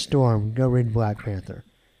read good Storm, go read Black Panther.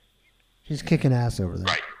 She's kicking ass over there.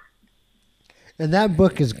 Right. And that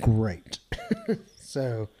book is great.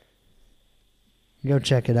 So, go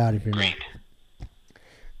check it out if you're not.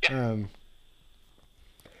 Great.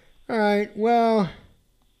 All right, well,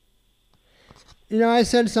 you know, I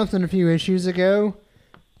said something a few issues ago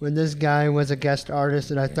when this guy was a guest artist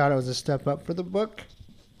and I thought it was a step up for the book.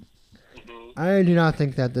 I do not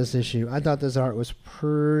think that this issue. I thought this art was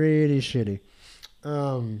pretty shitty.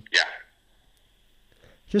 Yeah.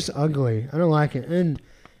 Just ugly. I don't like it. And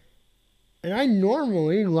I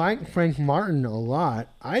normally like Frank Martin a lot.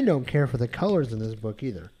 I don't care for the colors in this book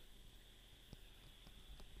either.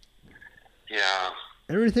 Yeah.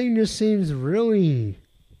 Everything just seems really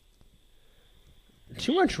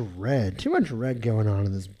too much red going on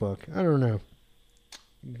in this book. I don't know.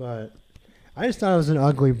 But I just thought it was an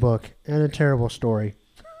ugly book and a terrible story.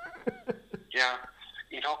 Yeah.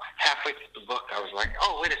 You know, halfway through the book, I was like,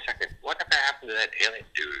 oh, wait a second. Whatever happened to that alien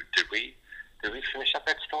dude? Did we finish up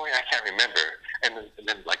that story? I can't remember. And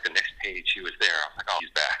then like, the next page, he was there. I'm like, oh,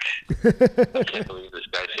 he's back. I can't believe this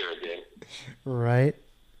guy's here again. Right?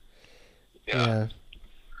 Yeah.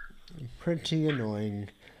 Pretty annoying.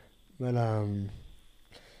 But,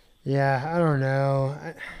 yeah, I don't know.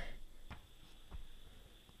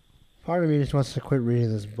 Part of me just wants to quit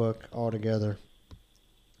reading this book altogether.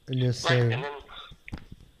 And just Right. say, And then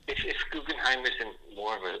if Guggenheim isn't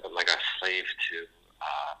more of a slave to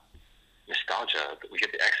nostalgia, we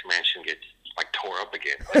get the X Mansion gets like tore up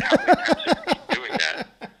again. Like, how many times do we keep doing that?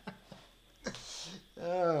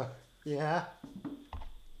 oh, yeah.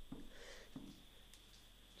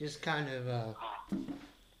 Just kind of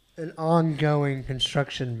an ongoing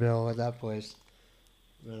construction bill at that place.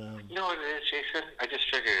 But, You know what it is, Jason? I just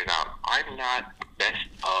figured it out. I'm not a best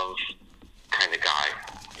of kind of guy.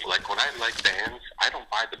 Like, when I like bands, I don't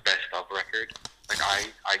buy the best of record. Like,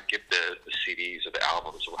 I get the CDs or the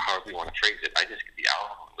albums, or however you want to phrase it. I just get the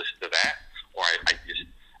album and listen to that. Or I just,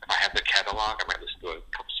 if I have the catalog, I might listen to a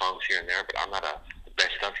couple songs here and there, but I'm not a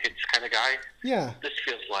best of hits kind of guy. yeah. This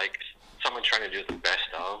feels like someone trying to do the best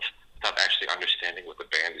of without actually understanding what the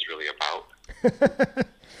band is really about.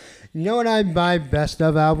 You know what I buy best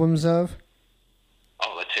of albums of?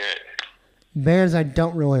 Oh, let's hear it. Bands I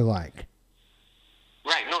don't really like.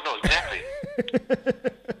 Right, no, exactly.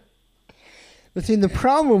 But see, the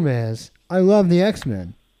problem is, I love the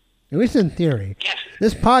X-Men. At least in theory. Yes.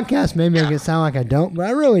 This podcast may make it sound like I don't, but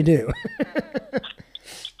I really do.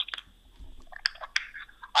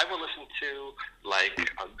 I will listen to, like,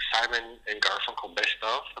 Simon and Garfunkel best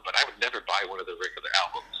of, but I would never buy one of the regular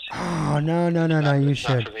albums. Oh, no, you It's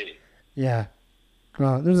not should. for me. Yeah.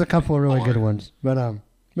 Well, there's a couple of really good ones. But I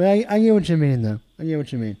get what you mean, though. I get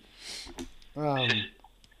what you mean. And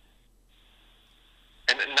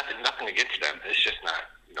nothing against them. It's just not,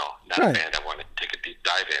 not Right. a band I want to take a deep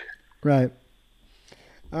dive in. Right.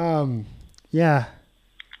 Yeah.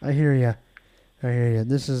 I hear you.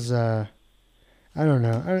 This is, I don't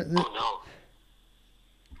know. Oh, no.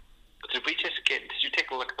 But did you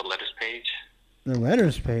take a look at the letters page? The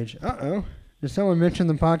letters page. Uh-oh. Did someone mention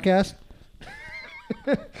the podcast?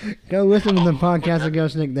 Go listen to the podcast of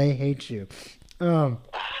Ghost Nick. They hate you. Oh,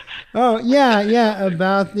 yeah,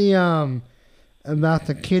 about the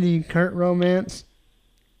Kitty Kurt romance.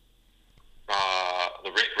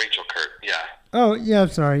 The Rachel Kurt, yeah. Oh, yeah, I'm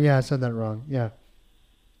sorry. Yeah, I said that wrong. Yeah.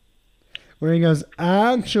 Where he goes,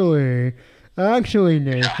 actually,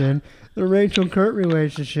 Nathan, the Rachel Kurt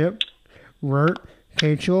relationship,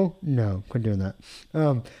 Rachel, no, quit doing that.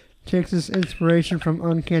 Takes its inspiration from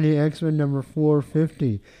Uncanny X-Men number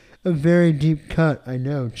 450. A very deep cut, I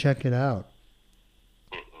know. Check it out.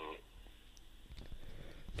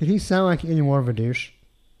 Did he sound like any more of a douche?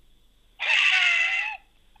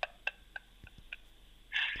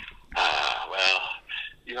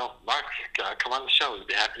 Mark, come on the show. We'd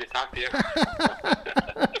be happy to talk to you.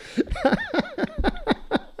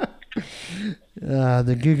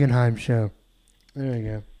 The Guggenheim show. There you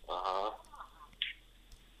go. All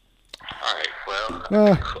right.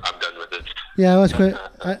 Well, I'm done with it. Yeah, let's quit.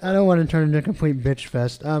 I don't want to turn into a complete bitch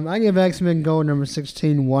fest. I give X-Men Gold number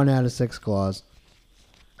 16 1 out of 6 claws.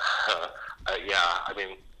 Yeah, I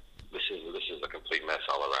mean, this is a complete mess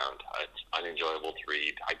all around. It's unenjoyable to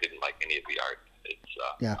read. I didn't like any of the art.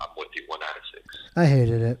 Yeah. I'm with you, 1 out of 6. I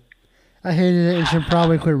hated it. And should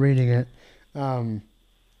probably quit reading it.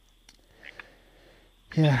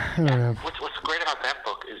 Yeah, I don't know. What's great about that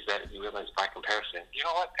book is that you realize by comparison, you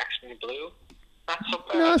know what, X-Men Blue, not so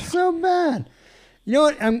bad. Not so bad. You know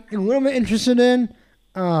what I'm a little bit interested in?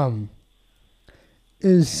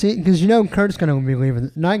 Is because Kurt's going to be leaving.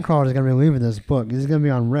 Nightcrawler is going to be leaving this book. He's going to be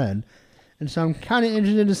on Red. And so I'm kind of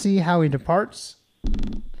interested to see how he departs.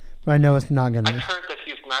 But I know it's not going to. I've heard that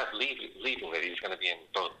he's not leaving, that he's going to be in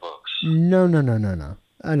both books. No.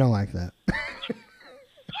 I don't like that.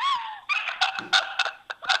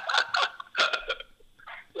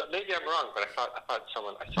 Maybe I'm wrong, but I thought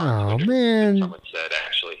someone. I saw Oh, Twitter, man. someone said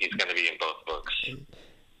actually he's going to be in both books.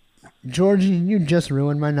 Georgie, you just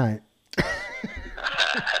ruined my night. Time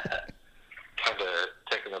to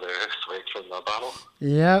take another swig from the bottle.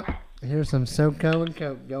 Yep. Here's some SoCo and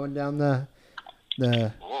Coke going down the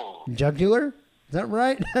Whoa. jugular. Is that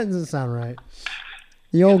right? That doesn't sound right.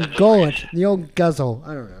 The old gullet. The old guzzle.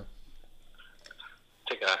 I don't know.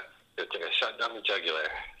 Take a shot down the jugular.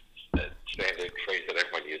 That standard phrase that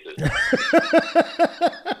everyone uses.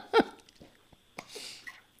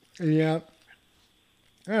 Yep.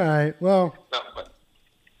 All right. Well. No, but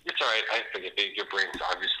it's all right. I think your brain's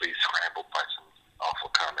obviously scrambled by some awful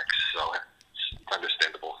comics, so it's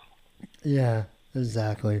understandable. Yeah.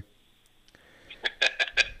 Exactly.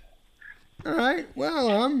 All right.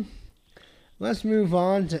 Well, let's move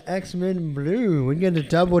on to X-Men Blue. We get a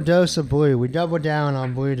double dose of blue. We double down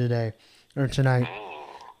on blue today or tonight.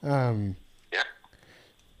 Yeah.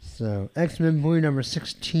 So X-Men Blue number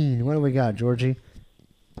 16. What do we got, Georgie?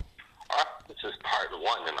 This is part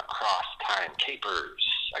 1 in the Cross Time Capers.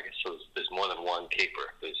 I guess there's more than one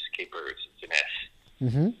caper. There's capers. It's an S.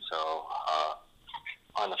 Mm-hmm. So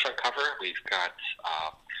on the front cover, we've got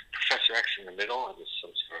Professor X in the middle, and there's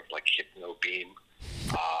some sort of like hypno beam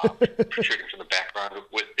protruding from the background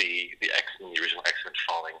with the X-Men, the original X-Men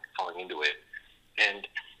falling into it. And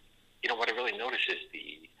what I really notice is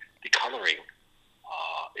the coloring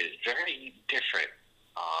is very different,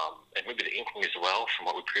 and maybe the inking as well from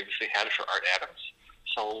what we previously had for Art Adams.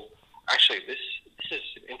 So actually, this is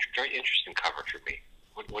a very interesting cover for me.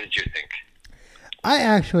 What did you think? I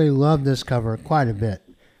actually love this cover quite a bit.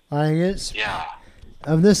 Yeah.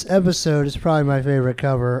 Of this episode, it's probably my favorite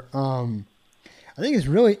cover. I think it's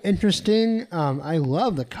really interesting. I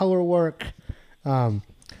love the color work. I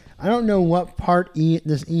don't know what part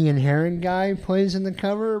this Ian Herring guy plays in the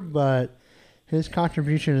cover, but his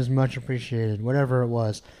contribution is much appreciated, whatever it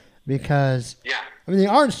was. Because, the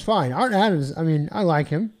art's fine. Art Adams, I like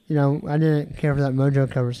him. I didn't care for that Mojo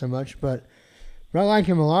cover so much, but I like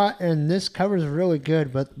him a lot, and this cover is really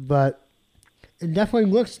good, but it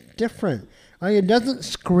definitely looks different. It doesn't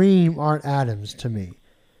scream Art Adams to me.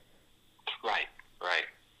 Right.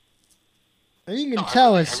 And you can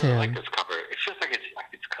tell it's him. I really like this cover. It feels like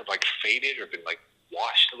it's kind of like faded or been like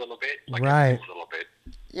washed a little bit. Like right. It's a little bit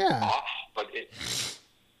off, but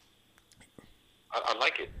I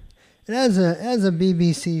like it. It has a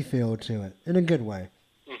BBC feel to it, in a good way.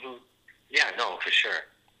 Mm-hmm. Yeah, no, for sure.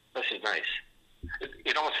 This is nice.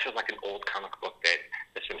 It almost feels like an old comic book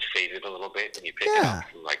that's been faded a little bit, and you pick it up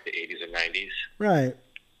from like the 80s or 90s. Right.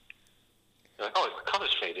 You're like, the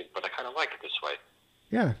color's faded, but I kind of like it this way.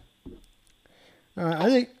 Yeah. I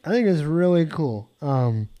think it's really cool.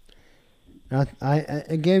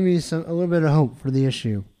 It gave me a little bit of hope for the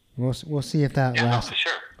issue. We'll see if that lasts. No, for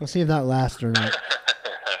sure. We'll see if that lasts or not.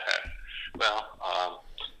 Well,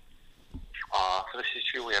 for this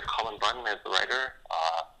issue, we have Colin Bunn as the writer.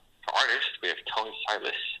 For artist, we have Tony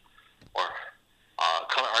Silas. Or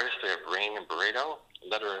color artist, we have Rain and Barreto.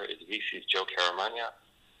 Letterer is VC's Joe Caramagna.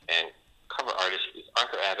 And cover artist is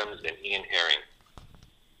Arthur Adams and Ian Herring.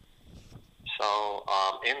 So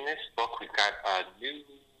in this book, we've got a new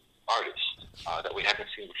artist that we haven't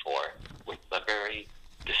seen before with a very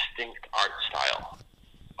distinct art style,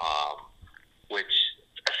 which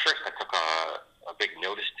at first I took a big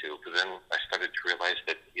notice to, but then I started to realize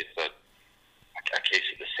that it's a case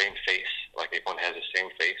of the same face, like everyone has the same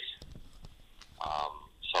face.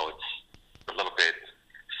 So it's a little bit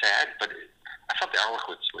sad, but I thought the artwork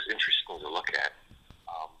was interesting to look at.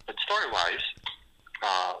 But story-wise,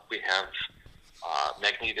 have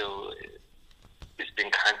Magneto is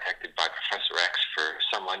being contacted by Professor X for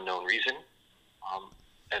some unknown reason.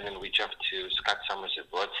 And then we jump to Scott Summers at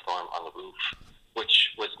Bloodstorm on the roof,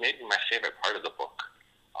 which was maybe my favorite part of the book.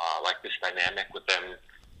 Like this dynamic with them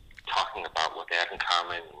talking about what they have in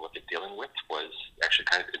common and what they're dealing with was actually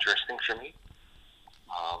kind of interesting for me.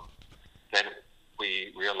 Then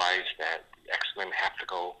we realized that the X-Men have to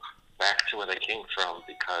go back to where they came from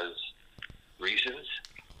because reasons.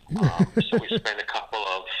 So we spent a couple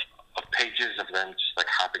of pages of them just like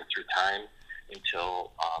hopping through time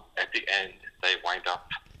until at the end they wind up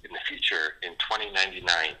in the future in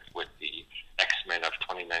 2099 with the X-Men of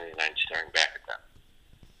 2099 staring back at them.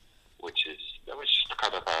 That was just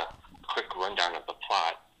kind of a quick rundown of the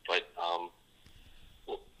plot. But,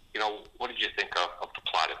 what did you think of the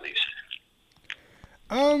plot at least?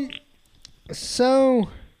 So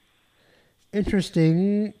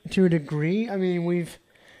interesting to a degree. I mean, we've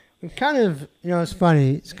kind of, it's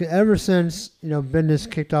funny. Ever since, Bendis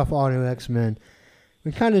kicked off all new X-Men,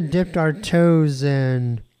 we kind of dipped our toes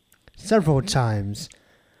in several times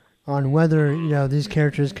on whether, these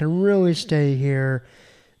characters can really stay here.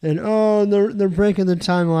 And, they're breaking the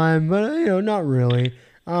timeline, but, not really.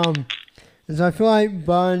 And so I feel like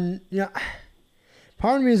Bunn,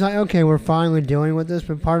 part of me is like, okay, we're finally dealing with this,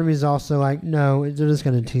 but part of me is also like, no, they're just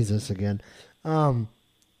going to tease us again. So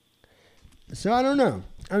I don't know.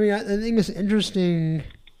 I mean, I think it's interesting.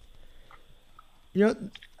 I'm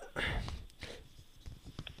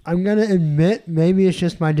going to admit maybe it's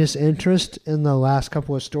just my disinterest in the last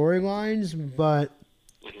couple of storylines, but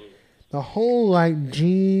the whole,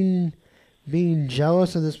 Jean being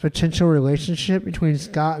jealous of this potential relationship between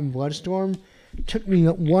Scott and Bloodstorm took me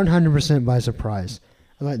 100% by surprise.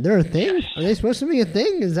 I'm like, they're a thing? Are they supposed to be a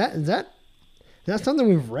thing? Is that something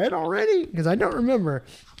we've read already? Because I don't remember.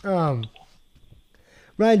 But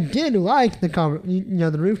I did like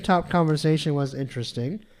the rooftop conversation was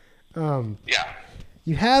interesting.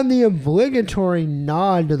 You have the obligatory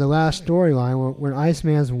nod to the last storyline when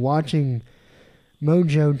Iceman's watching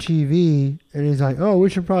Mojo TV, and he's like, "Oh, we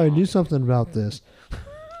should probably do something about this."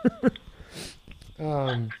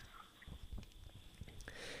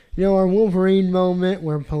 Our Wolverine moment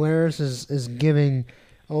where Polaris is giving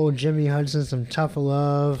old Jimmy Hudson some tough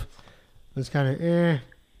love was kind of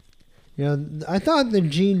I thought the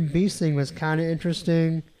Gene Beast thing was kind of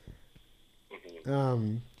interesting.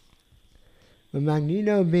 But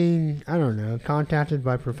Magneto being, I don't know, contacted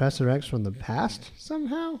by Professor X from the past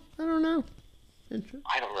somehow? I don't know.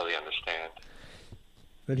 I don't really understand.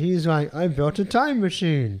 But he's like, I built a time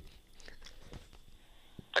machine.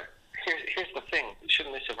 But here's the thing.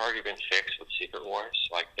 Shouldn't this have already been fixed with Secret Wars?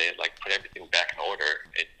 Like, they had, put everything back in order.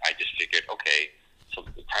 I just figured, okay, so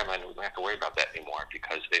the timeline, we don't have to worry about that anymore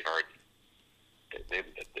because they've already, they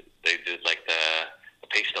did, the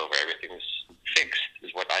paste over. Everything's fixed,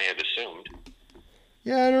 is what I had assumed.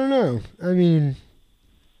 Yeah, I don't know. I mean,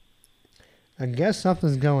 I guess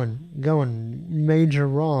something's going major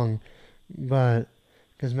wrong, but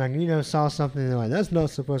because Magneto saw something and they're like, that's not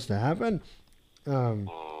supposed to happen. I don't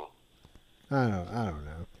know.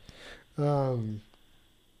 All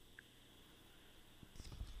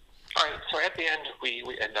right, so at the end, we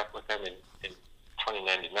end up with them in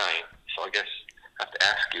 2099. So I guess I have to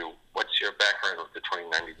ask you, what's your background with the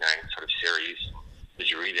 2099 sort of series? Did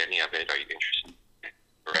you read any of it? Are you interested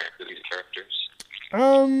in these characters?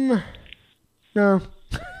 No.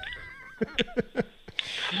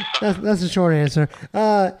 That's a short answer.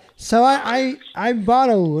 So I bought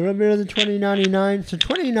a little bit of the 2099. So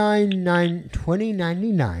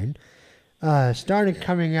 2099 started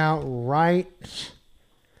coming out right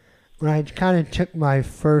when I kind of took my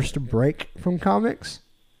first break from comics.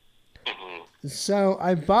 So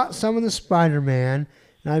I bought some of the Spider-Man,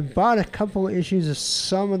 and I bought a couple of issues of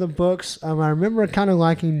some of the books. I remember kind of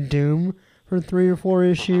liking Doom for 3 or 4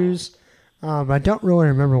 issues, but I don't really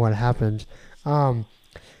remember what happened. I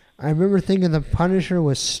remember thinking the Punisher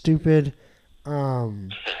was stupid,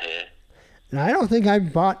 and I don't think I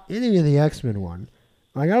bought any of the X-Men one.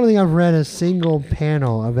 I don't think I've read a single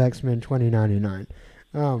panel of X-Men 2099.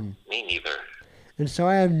 Me neither. And so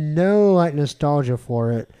I have no nostalgia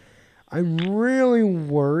for it. I'm really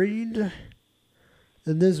worried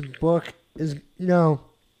that this book is, the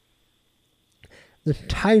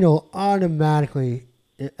title automatically,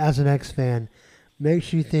 as an X fan,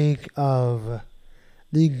 makes you think of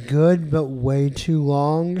the good but way too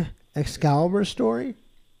long Excalibur story.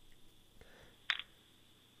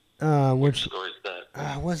 Which story is that?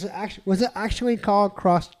 was it actually called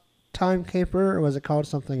Cross Time Caper, or was it called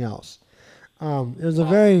something else? It was a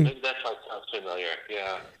very. Maybe that's why it sounds familiar.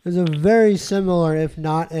 Yeah. was a very similar, if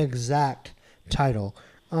not exact, title.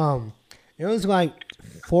 It was like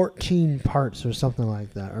 14 parts or something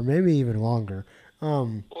like that, or maybe even longer.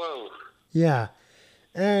 Whoa. Yeah.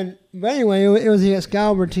 But anyway, it was the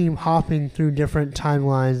Excalibur team hopping through different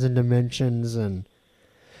timelines and dimensions, and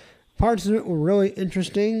parts of it were really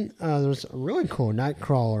interesting. There was a really cool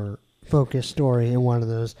Nightcrawler-focused story in one of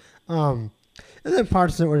those. And then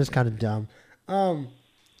parts of it were just kind of dumb. I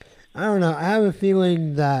don't know. I have a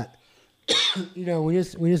feeling that, we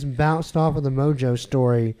just bounced off of the Mojo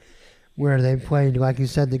story where they played, like you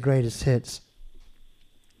said, the greatest hits.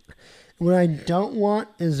 What I don't want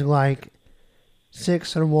is like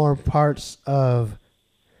 6 or more parts of,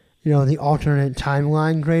 the alternate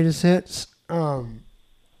timeline greatest hits. And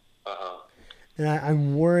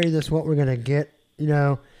I'm worried that's what we're going to get,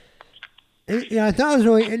 I thought it was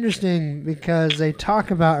really interesting because they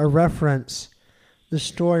talk about a reference, the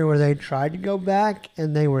story where they tried to go back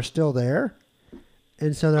and they were still there.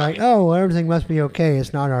 And so they're like, oh, well, everything must be okay.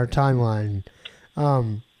 It's not our timeline.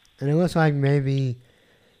 And it looks like maybe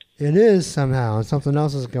it is somehow, and something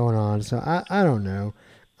else is going on. So I don't know.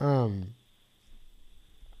 I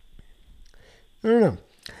don't know.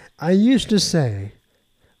 I used to say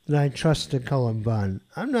that I trusted Cullen Bunn.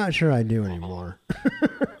 I'm not sure I do anymore. That's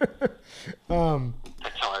how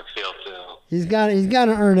I feel too. He's got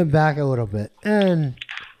to earn it back a little bit. And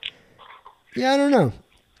yeah, I don't know.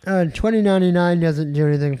 2099 doesn't do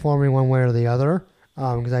anything for me one way or the other,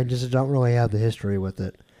 because I just don't really have the history with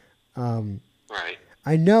it. Right.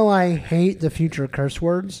 I know I hate the future curse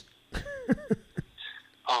words.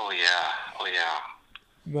 Oh yeah.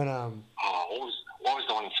 But what was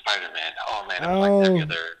the one in Spider-Man? Oh man, I like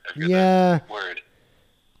every other word.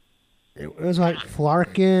 It was like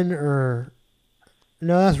Flarkin or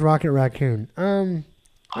no, that's Rocket Raccoon. I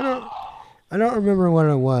don't remember what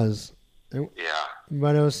it was.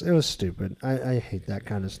 But it was stupid. I hate that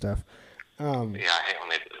kind of stuff. I hate when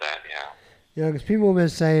they do that. Yeah. Because people have been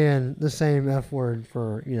saying the same F word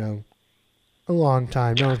for a long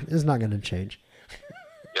time. No, it's not going to change.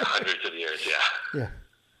 Yeah, hundreds of years. Yeah. Yeah.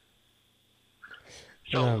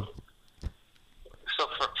 So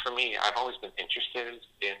for me, I've always been interested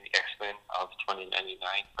in the X-Men of 2099,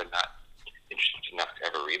 but not interested enough to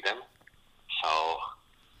ever read them. So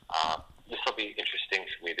this will be interesting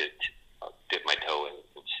for me to dip my toe in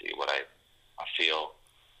and see what I feel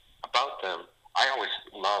about them. I always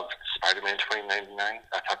loved Spider-Man 2099.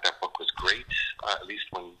 I thought that book was great, at least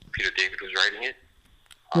when Peter David was writing it.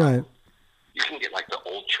 Right. You can get like the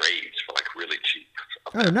old trades for like really cheap.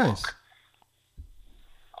 Oh, nice. Book.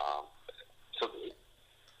 So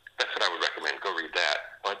that's what I would recommend. Go read that.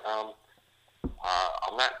 But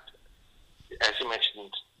I'm not, as you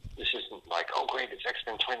mentioned, this isn't like, oh great, it's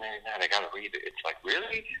X-Men 2099, I gotta read it. It's like,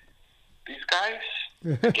 really? These guys?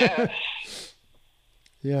 I guess.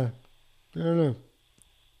 Yeah. I don't know.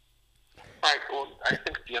 Right. Well, I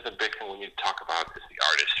think the other big thing we need to talk about is the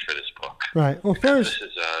artist for this book. Right. Well, first, this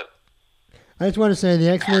is I just want to say the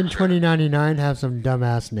X-Men 2099 have some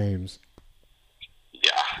dumbass names.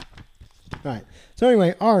 Yeah. Right. So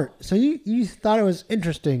anyway, art. So you thought it was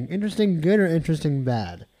interesting. Interesting good or interesting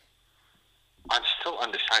bad? I'm still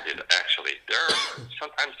undecided, actually.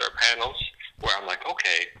 Sometimes there are panels where I'm like,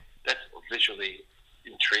 okay, that's visually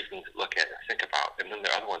intriguing to look at and think about. And then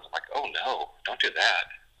there are other ones I'm like, oh no, don't do that.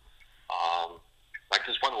 Like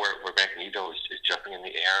there's one where Magneto is jumping in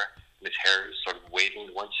the air and his hair is sort of waving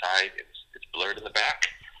to one side and it's blurred in the back.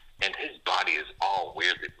 And his body is all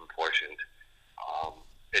weirdly proportioned.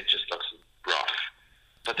 It just looks rough.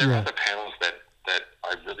 But there are other panels that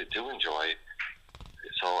I really do enjoy.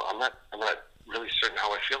 So I'm not really certain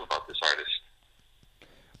how I feel about this artist.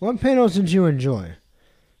 What panels did you enjoy?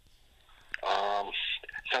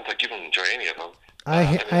 Sounds like you don't enjoy any of them. I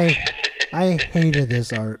hated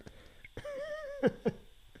this art.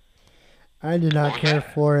 I did not care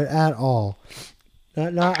for it at all.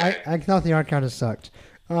 I thought the art kind of sucked.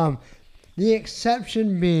 The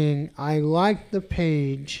exception being, I liked the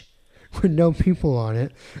page with no people on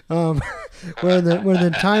it, where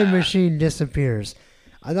the time machine disappears.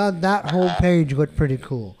 I thought that whole page looked pretty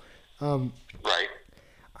cool. Right.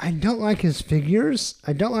 I don't like his figures.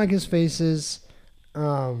 I don't like his faces.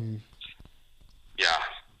 Yeah,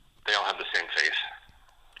 they all have the same face.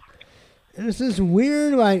 And it's this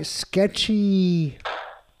weird, like, sketchy...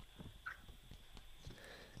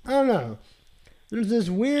 I don't know. There's this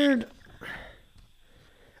weird...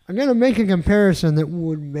 I'm going to make a comparison that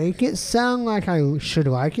would make it sound like I should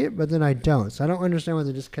like it, but then I don't. So I don't understand what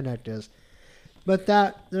the disconnect is. But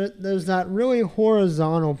there's that really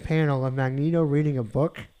horizontal panel of Magneto reading a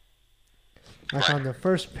book. Like on the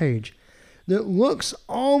first page. that looks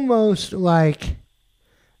almost like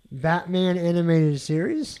Batman animated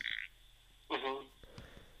series. Mm-hmm.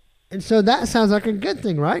 And so that sounds like a good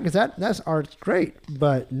thing, right? Because that's art's great.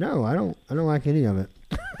 But no, I don't like any of it.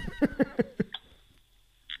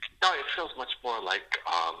 No, it feels much more like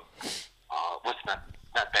what's not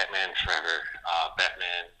Batman Forever,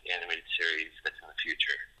 Batman animated series that's in the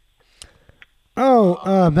future.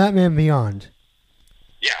 Oh, Batman Beyond.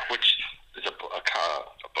 Yeah, which is a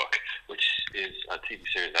book, which is a TV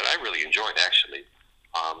series that I really enjoyed, actually.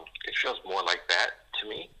 It feels more like that to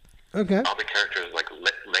me. Okay. All the characters like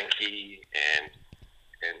lanky and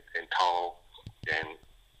tall and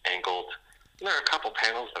angled. And there are a couple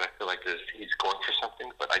panels that I feel like he's going for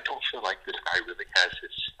something, but I don't feel like this guy really has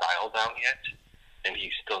his style down yet, and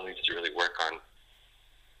he still needs to really work on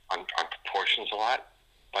proportions a lot.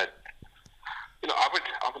 But I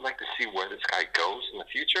would like to see where this guy goes in the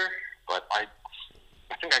future. But I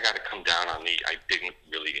think I got to come down on I didn't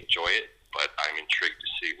really enjoy it, but I'm intrigued to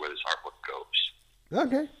see where this artwork goes.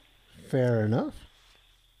 Okay. Fair enough.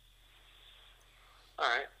 All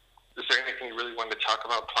right. Is there anything you really wanted to talk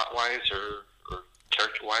about plot-wise or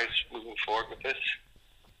character-wise moving forward with this?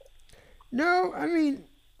 No, I mean,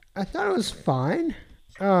 I thought it was fine.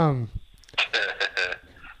 Well,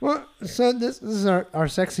 so this is our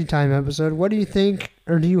sexy time episode. What do you think,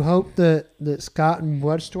 or do you hope that Scott and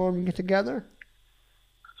Bloodstorm get together?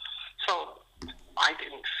 So, I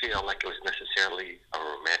didn't feel like it was necessarily a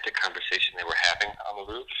romantic conversation they were having on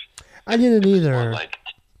the roof. I didn't either. More like,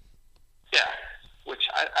 yeah, which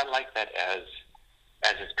I like that as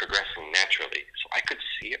it's progressing naturally. So I could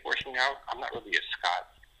see it working out. I'm not really a Scott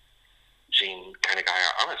Jean kind of guy.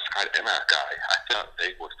 I'm a Scott Emma guy. I thought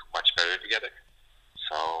they worked much better together.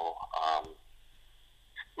 So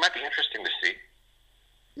it might be interesting to see.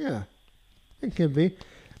 Yeah, it could be.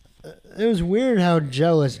 It was weird how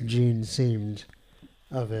jealous Jean seemed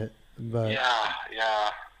of it, but yeah.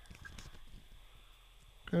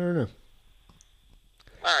 I don't know.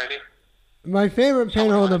 Alrighty. My favorite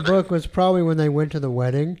panel in the book was probably when they went to the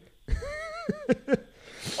wedding.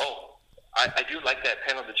 Oh, I do like that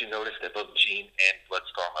panel. Did you notice that both Jean and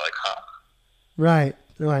Bloodstorm are like, huh? Right.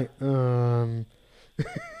 They're like,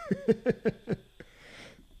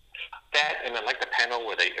 That, and I like the panel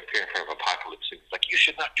where they appear in front of Apocalypse. It's like, you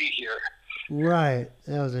should not be here. Right.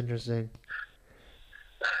 That was interesting.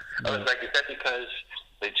 I was like, is that because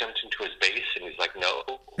they jumped into his base and he's like, no?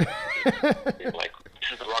 You're like,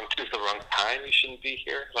 this is the wrong time. You shouldn't be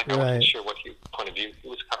here. Like, I wasn't sure what point of view he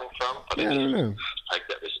was coming from, but I don't know. Like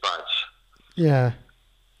that response. Yeah.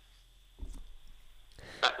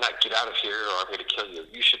 Not get out of here or I'm going to kill you.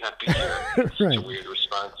 You should not be here. It's Right. such a weird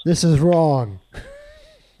response. This is wrong.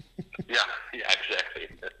 Yeah, exactly.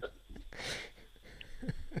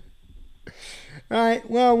 All right.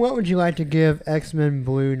 Well, what would you like to give X-Men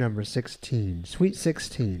Blue number 16? Sweet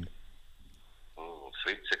 16.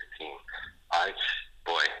 Sweet 16.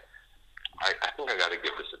 I think I got to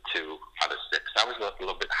give this a 2 out of 6. I was a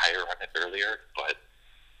little bit higher on it earlier, but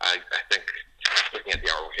I think looking at the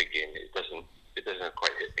artwork game, it doesn't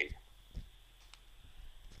quite hit me.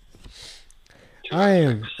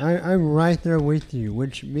 I'm right there with you,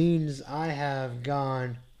 which means I have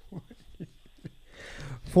gone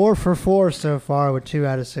 4 for 4 so far with 2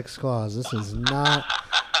 out of 6 claws. This is not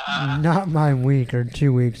my week or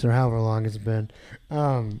 2 weeks or however long it's been.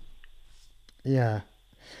 Yeah.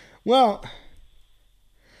 Well,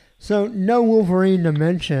 so no Wolverine to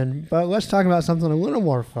mention, but let's talk about something a little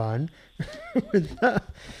more fun. With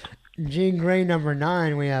Jean Grey number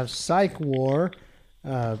 9, we have Psych War,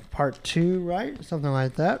 part 2, right? Something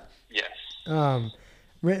like that. Yes.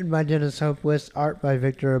 Written by Dennis Hopeless, art by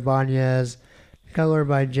Victor Ibanez, color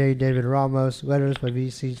by J. David Ramos, letters by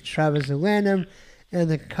VC's Travis Lanham,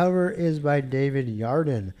 and the cover is by David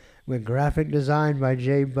Yarden, with graphic design by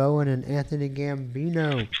Jay Bowen and Anthony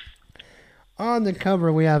Gambino. On the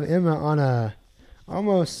cover, we have Emma on a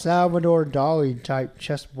almost Salvador Dali type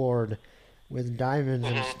chessboard with diamonds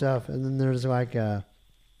and stuff, and then there's like a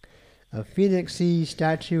phoenix-y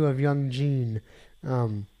statue of young Jean.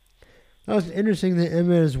 That was interesting that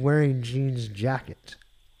Emma is wearing Jean's jacket.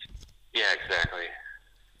 Yeah, exactly.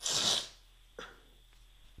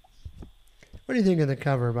 What do you think of the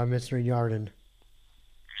cover by Mr. Yarden?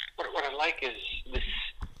 What I like is this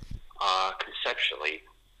conceptually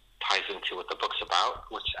ties into what the book's about,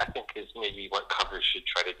 which I think is maybe what covers should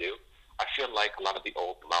try to do. I feel like a lot of the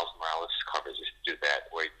old Miles Morales covers used to do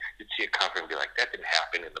that, where you'd see a cover and be like, that didn't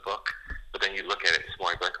happen in the book. But then you look at it, it's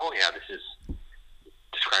more like, oh yeah, this is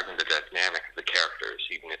describing the dynamic of the characters.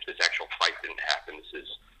 Even if this actual fight didn't happen, this is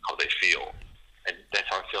how they feel. And that's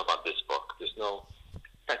how I feel about this book. It's not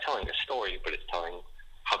telling a story, but it's telling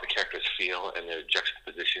how the characters feel and their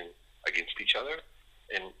juxtaposition against each other.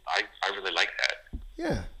 And I really like that.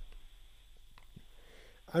 Yeah.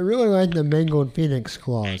 I really like the mangled phoenix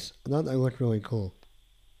claws. I thought they looked really cool.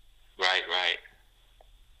 Right.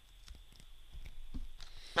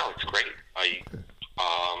 No, it's great.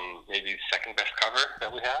 Maybe the second best cover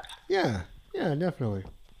that we have. Yeah, definitely.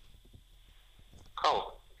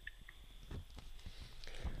 Cool.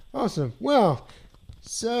 Awesome. Well,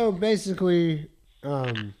 so basically,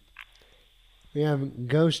 we have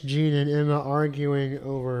Ghost Jean and Emma arguing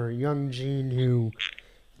over young Jean, who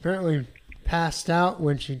apparently passed out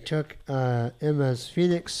when she took Emma's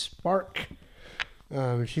Phoenix Spark.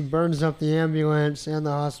 She burns up the ambulance and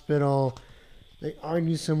the hospital. They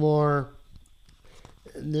argue some more.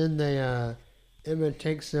 And then Emma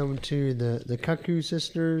takes them to the Cuckoo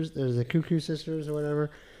Sisters. There's the Cuckoo Sisters or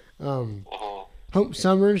whatever. Hope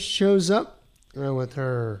Summers shows up with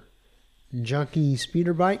her junky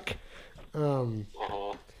speeder bike. And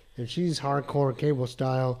she's hardcore Cable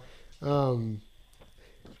style.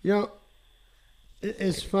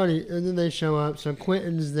 It's funny. And then they show up. So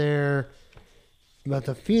Quentin's there. But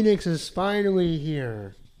the Phoenix is finally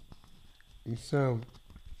here. And so,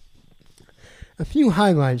 a few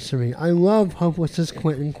highlights for me. I love Hopeless's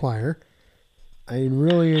Quentin Quire. I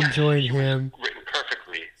really enjoyed him. Written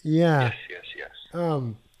perfectly. Yeah. Yes.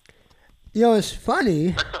 It's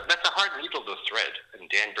funny. That's a hard needle to thread, and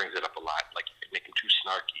Dan brings it up a lot. Like, you can make him too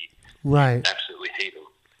snarky. Right. Absolutely hate him.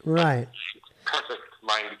 Right. Perfect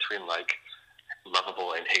line between, like,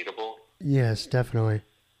 lovable and hateable. Yes, definitely.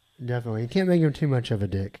 You can't make him too much of a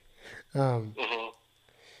dick. I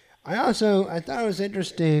thought it was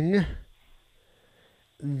interesting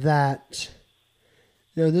that,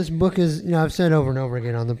 this book is, I've said over and over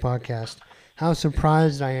again on the podcast how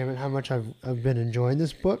surprised I am at how much I've been enjoying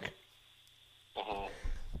this book.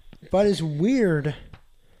 But it's weird.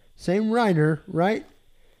 Same writer, right?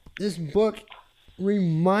 This book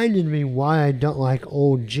reminded me why I don't like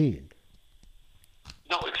old Jean.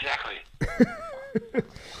 No, exactly.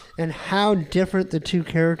 And how different the two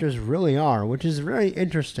characters really are, which is very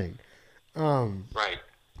interesting. Right.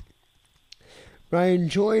 But I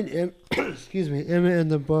enjoyed Emma in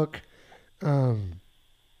the book.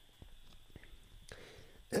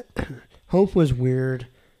 Hope was weird.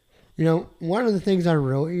 One of the things I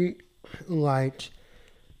really liked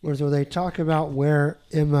was when they talk about where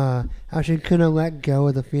Emma, how she couldn't let go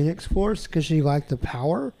of the Phoenix Force because she liked the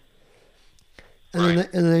power. And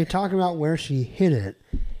then they talk about where she hid it.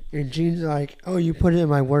 And Jean's like, oh, you put it in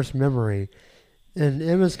my worst memory. And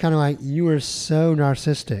Emma's kind of like, you were so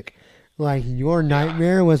narcissistic. Like, your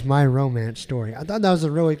nightmare was my romance story. I thought that was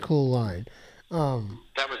a really cool line.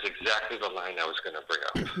 That was exactly the line I was going to bring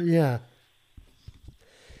up. Yeah.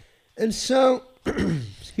 And so,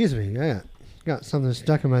 excuse me, I got something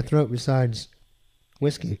stuck in my throat besides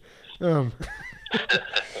whiskey.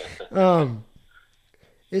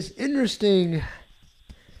 It's interesting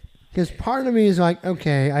because part of me is like,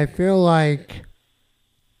 okay, I feel like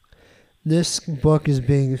this book is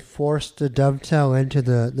being forced to dovetail into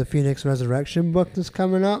the Phoenix Resurrection book that's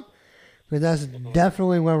coming up. But that's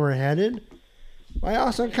definitely where we're headed. But I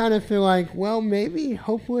also kind of feel like, well, maybe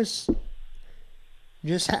Hopeless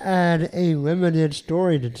just had a limited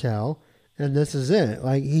story to tell, and this is it.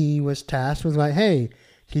 Like, he was tasked with like, hey,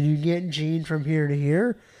 can you get Jean from here to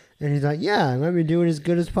here? And he's like, yeah, let me do it as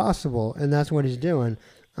good as possible. And that's what he's doing.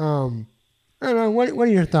 I don't know. What are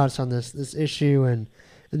your thoughts on this issue and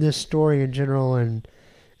this story in general and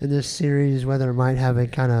in this series, whether it might have a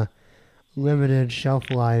kind of limited shelf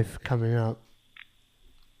life coming up?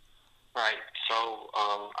 Right. So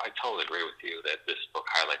I totally agree with you that this book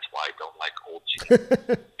highlights why I don't like old Jean.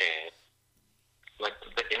 And like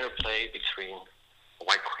the interplay between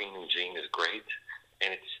White Queen and Jean is great.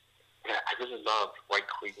 And I really love White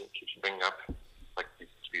Queen keeps bringing up like these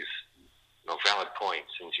valid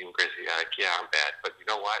points, and Jean Grey's like, yeah, I'm bad, but you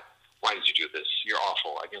know what? Why did you do this? You're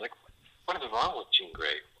awful. And you're like, what is wrong with Jean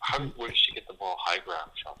Grey? Where did she get the moral high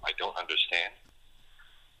ground from? I don't understand.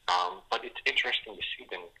 But it's interesting to see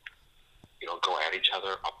them, go at each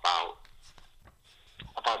other about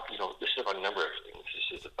this is about a number of things.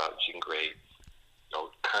 This is about Jean Grey,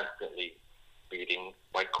 constantly beating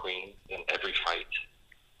White Queen in every fight.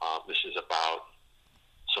 This is about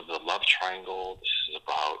sort of the love triangle. This is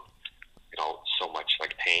about so much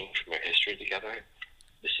like pain from their history together.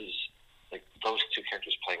 This is like those two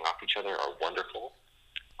characters playing off each other are wonderful.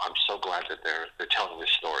 I'm so glad that they're telling this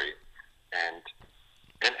story, and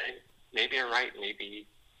maybe you're right. Maybe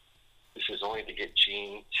this is only to get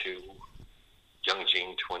young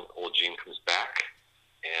Jean to when old Jean comes back.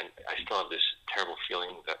 And I still have this terrible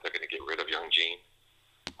feeling that they're going to get rid of young Jean,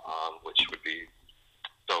 which would be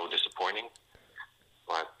so disappointing.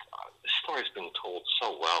 But the story's been told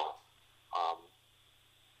so well.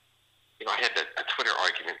 I had a Twitter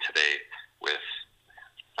argument today with,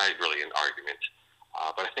 not really an argument,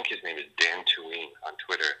 but I think his name is Dan Tuine on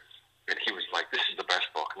Twitter, and he was like, "This is the best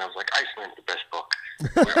book," and I was like, "Iceman's the best book."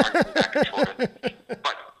 We're arguing back and forth,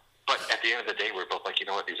 but at the end of the day, we're both like, you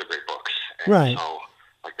know what, these are great books. And right. So,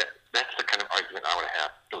 like that's the kind of argument I want to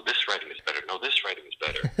have. No, this writing is better. No, this writing is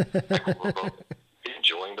better. Like, we're both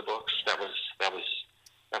enjoying the books. That was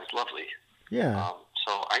lovely. Yeah.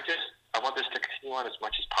 So I want this to continue on as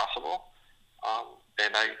much as possible.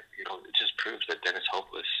 And it just proves that Dennis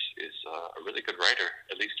Hopeless is a really good writer,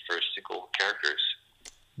 at least for single characters.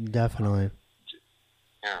 Definitely.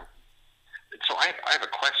 Yeah. So I have a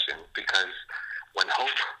question, because when Hope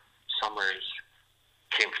Summers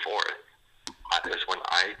came forth, it was when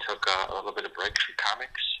I took a little bit of break from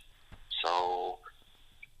comics. So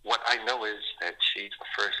what I know is that she's the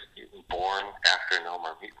first mutant born after No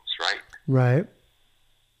More Mutants, right? Right.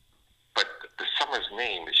 But the Summers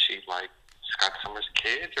name, is she like Scott Summers'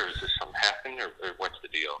 kid, or is this something happen, or what's the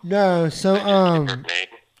deal? No, so her name?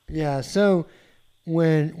 yeah, so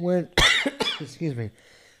when excuse me,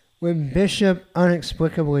 when Bishop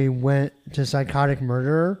inexplicably went to Psychotic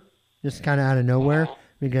Murderer, just kind of out of nowhere,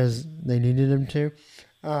 because they needed him to,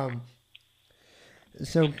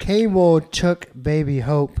 so Cable took Baby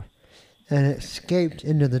Hope and escaped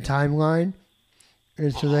into the timeline,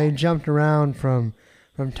 and so they jumped around from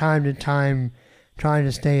time to time, trying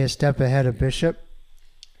to stay a step ahead of Bishop.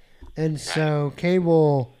 And so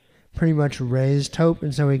Cable pretty much raised Hope,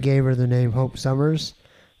 and so he gave her the name Hope Summers.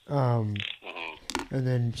 And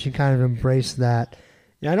then she kind of embraced that.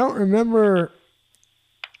 I don't remember...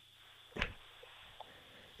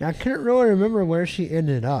 I couldn't really remember where she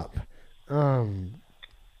ended up. I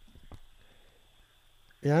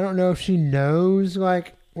don't know if she knows,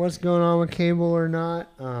 like, what's going on with Cable or not.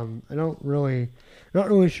 I'm not really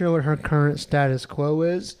sure what her current status quo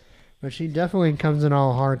is, but she definitely comes in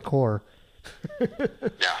all hardcore.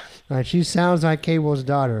 Yeah. Like, she sounds like Cable's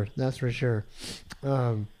daughter, that's for sure.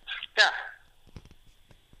 Yeah.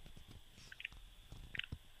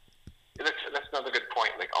 That's another good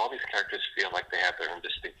point. Like, all these characters feel like they have their own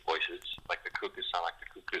distinct voices. Like, the Cuckoos sound like the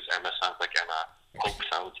Cuckoos. Emma sounds like Emma. Hope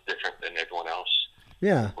sounds different than everyone else.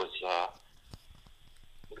 Yeah. It was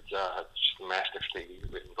just a masterfully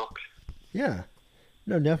written book. Yeah.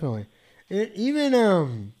 No, definitely. Even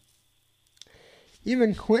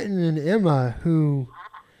Quentin and Emma, who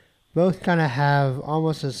both kind of have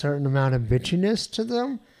almost a certain amount of bitchiness to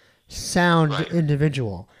them, sound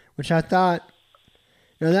individual, which I thought,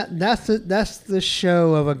 that's the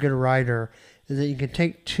show of a good writer, is that you can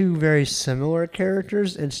take two very similar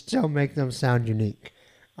characters and still make them sound unique.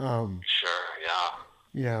 Sure,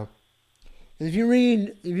 yeah. If you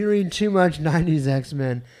read too much 90s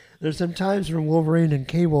X-Men, there's some times where Wolverine and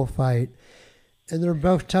Cable fight, and they're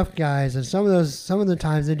both tough guys, and some of the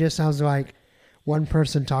times it just sounds like one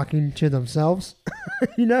person talking to themselves,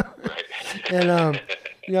 Right. And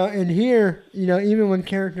and here, even when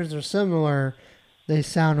characters are similar, they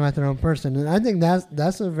sound like their own person, and I think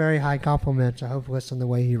that's a very high compliment to Hopeless in the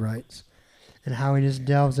way he writes, and how he just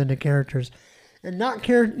delves into characters, and not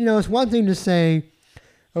care. It's one thing to say,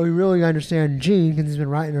 "Oh, we really understand Jean," because he's been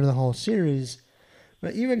writing her the whole series.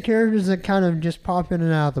 But even characters that kind of just pop in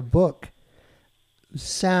and out of the book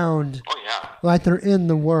sound like they're in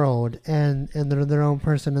the world and they're their own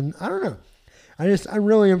person. And I don't know. I'm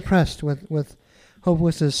really impressed with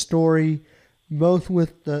Hopeless's story, both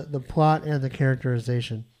with the plot and the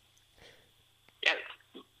characterization. Yeah,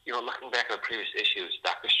 looking back at the previous issues,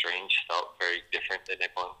 Doctor Strange felt very different than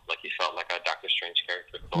everyone. Like, he felt like a Doctor Strange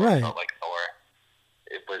character. Thor felt like Thor.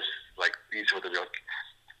 It was like these were the real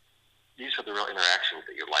interactions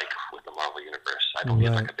that you like with the Marvel Universe. I don't need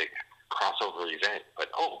like a big crossover event,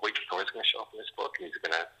 but wait, Thor's going to show up in this book, and he's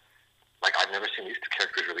going to, like, I've never seen these two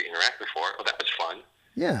characters really interact before. Oh, that was fun.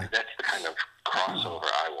 Yeah. That's the kind of crossover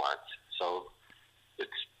I want. So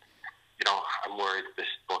it's, I'm worried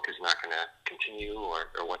this book is not going to continue or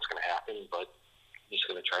what's going to happen, but I'm just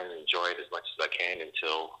going to try and enjoy it as much as I can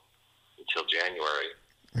until January.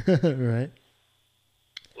 Right.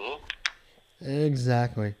 Mm-hmm.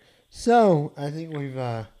 Exactly. So I think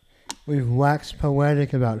we've waxed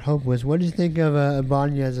poetic about Hopeless. What do you think of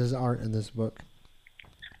Ibanez's art in this book?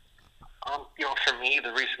 For me,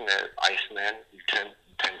 the reason that Iceman tends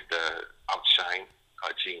to outshine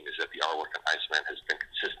Jean is that the artwork on Iceman has been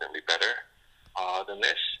consistently better than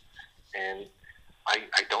this, and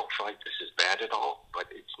I don't feel like this is bad at all. But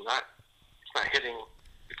it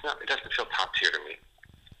doesn't feel top tier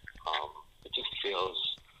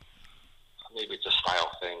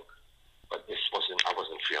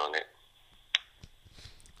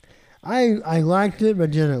on it? I liked it,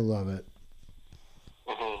 but didn't love it.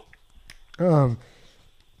 Mm-hmm.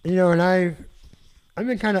 And I've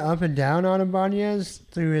been kind of up and down on Ibanez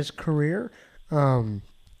through his career.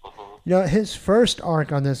 His first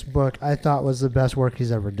arc on this book I thought was the best work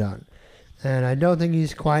he's ever done, and I don't think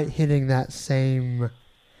he's quite hitting that same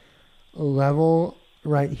level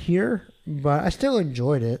right here. But I still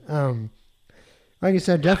enjoyed it. Like you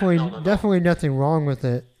said, definitely nothing wrong with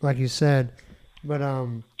it, like you said, but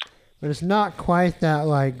it's not quite that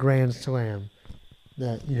like grand slam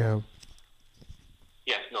that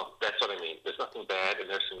Yeah, no, that's what I mean. There's nothing bad, and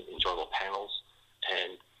there's some enjoyable panels,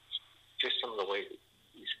 and just some of the way,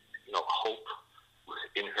 Hope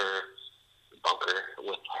in her bunker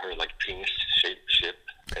with her like penis-shaped ship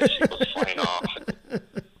as she was flying off.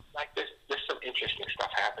 Like there's some interesting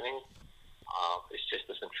stuff happening. It just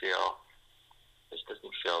doesn't feel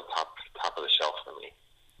top of the shelf for me.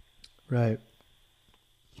 Right.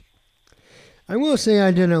 I will say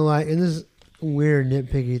I didn't like, and this weird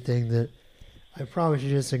nitpicky thing that I probably should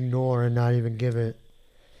just ignore and not even give it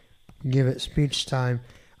speech time.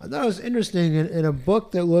 I thought it was interesting in a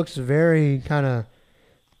book that looks very kind of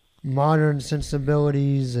modern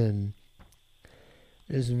sensibilities and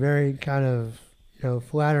is very kind of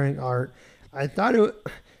flattering art. I thought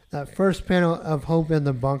that first panel of Hope in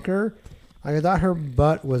the bunker, I thought her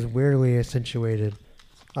butt was weirdly accentuated,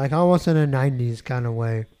 like almost in a 90s kind of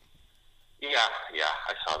way. Yeah,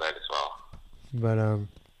 I saw that as well. But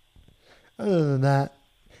other than that,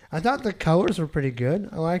 I thought the colors were pretty good.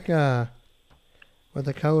 I like what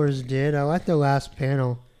the colors did. I like the last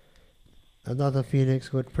panel. I thought the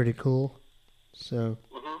Phoenix looked pretty cool. So,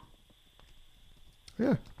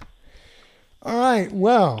 yeah. All right,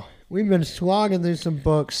 well, we've been slogging through some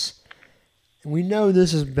books. We know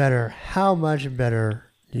this is better. How much better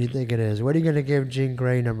do you think it is? What are you going to give Jean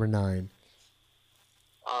Grey number 9?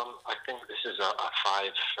 I think this is a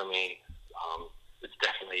 5 for me. It's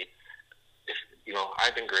definitely,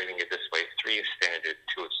 I've been grading it this way. 3 is standard,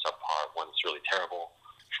 2 is subpar, 1 is really terrible,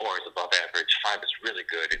 4 is above average, 5 is really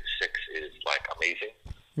good, and 6 is like amazing.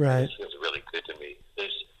 Right. This is really good to me.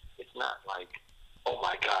 It's not like, oh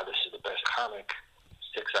my God, this is the best comic,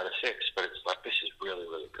 6 out of 6, but it's like, this is really,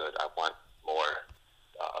 really good. I want more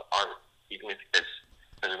art, even if, as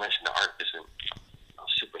I mentioned, the art isn't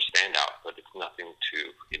super standout, but it's nothing to,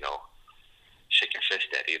 shake your fist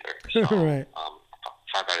at either. So, right.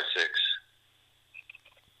 5 out of 6.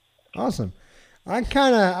 Awesome. I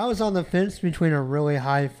was on the fence between a really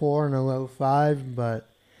high 4 and a low 5, but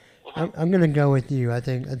I'm gonna go with you. I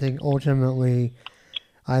think ultimately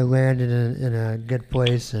I landed in a good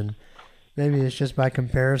place, and maybe it's just by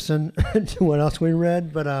comparison to what else we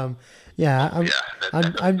read. But I'm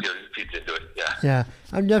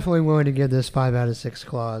definitely willing to give this 5 out of 6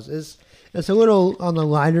 claws. It's a little on the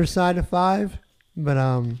lighter side of 5, but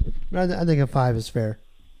I think a 5 is fair.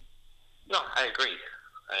 No, I agree.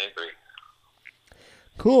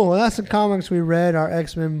 Cool. Well, that's the comics we read, our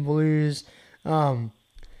X-Men Blues. Dan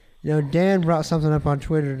brought something up on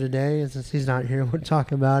Twitter today, and since he's not here, we'll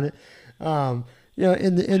talk about it. In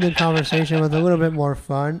the conversation with a little bit more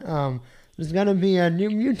fun. There's gonna be a New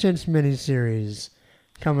Mutants miniseries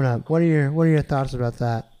coming up. What are your thoughts about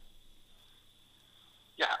that?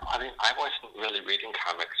 Yeah, I mean, I wasn't really reading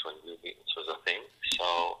comics when New Mutants was a thing,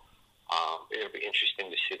 so it'll be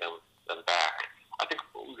interesting to see them back. I think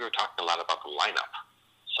we were talking a lot about the lineup.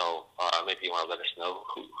 So maybe you want to let us know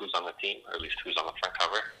who's on the team, or at least who's on the front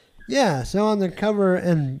cover. Yeah, so on the cover,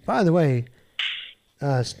 and by the way,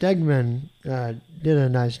 Stegman did a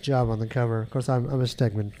nice job on the cover. Of course, I'm a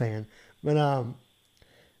Stegman fan. But,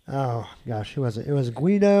 oh, gosh, who was it? It was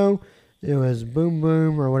Guido. It was Boom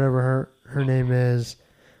Boom, or whatever her name is.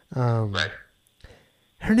 Right.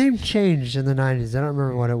 Her name changed in the 90s. I don't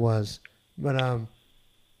remember what it was. But,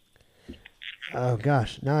 oh,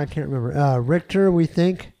 gosh, now I can't remember. Richter, we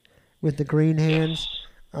think, with the green hands.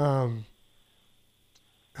 Oh,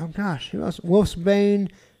 gosh, who else? Wolfsbane,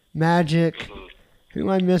 Magic. Who am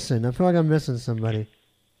I missing? I feel like I'm missing somebody.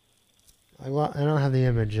 I don't have the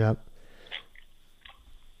image up.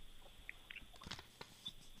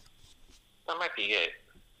 That might be it.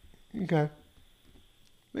 Okay.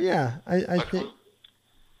 But yeah, I think...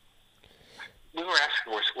 We were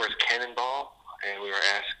asking, where's Cannonball? And we were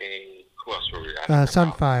asking... Who else were we asking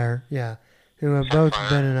Sunfire, yeah. Who have both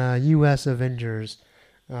been in U.S. Avengers.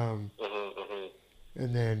 And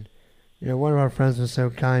then... one of our friends was so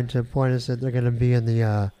kind to point us that they're going to be in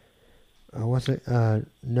the,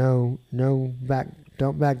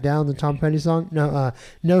 Don't Back Down, the Tom Petty song?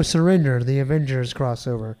 No Surrender, the Avengers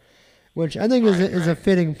crossover. Which I think is a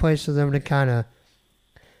fitting place for them to kind of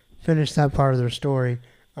finish that part of their story.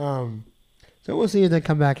 So we'll see if they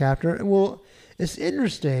come back after. Well, it's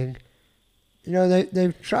interesting. You know,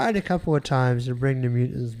 they've tried a couple of times to bring the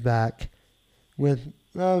mutants back with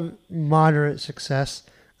moderate success.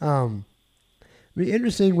 Be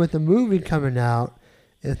interesting with the movie coming out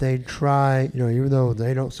if they try, you know, even though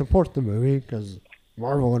they don't support the movie because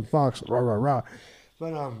Marvel and Fox, rah, rah, rah.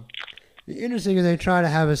 But be interesting if they try to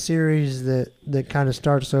have a series that kind of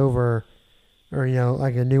starts over, or, you know,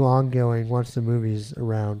 like a new ongoing once the movie's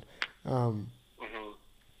around.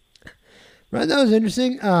 Right, that was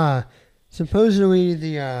interesting. Supposedly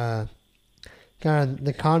the kind of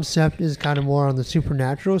the concept is kind of more on the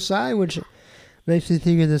supernatural side, which makes me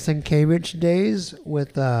think of the Sienkiewicz days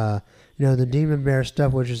with you know, the Demon Bear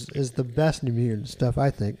stuff, which is the best New Mutant stuff, I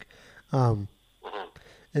think.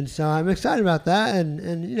 And so I'm excited about that,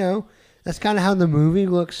 and you know, that's kind of how the movie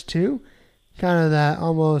looks too, kind of that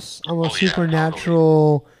almost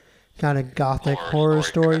supernatural, kind of gothic horror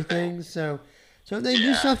story thing. So if they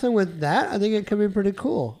do something with that, I think it could be pretty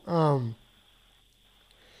cool.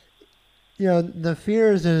 You know, the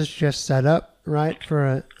Fears is just set up, right,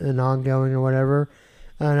 for an ongoing or whatever.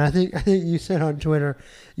 And I think you said on Twitter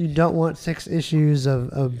you don't want 6 issues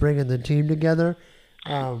of bringing the team together.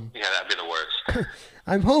 Yeah, that'd be the worst.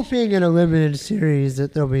 I'm hoping in a limited series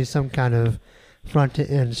that there'll be some kind of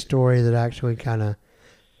front-to-end story that actually kind of,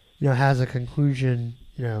 you know, has a conclusion,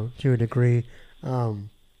 you know, to a degree. How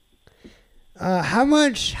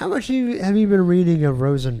much have you been reading of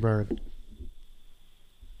Rosenberg?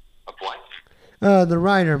 Of what? The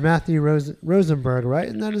writer Matthew Rosenberg, right?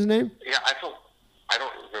 Isn't that his name? Yeah, I don't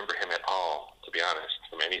remember him at all, to be honest,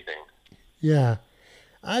 from anything. Yeah,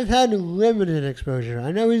 I've had limited exposure.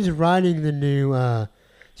 I know he's writing the new.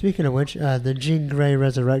 Speaking of which, the Jean Grey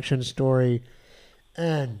Resurrection story,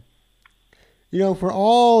 and you know, for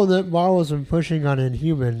all that Marvel's been pushing on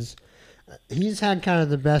Inhumans, he's had kind of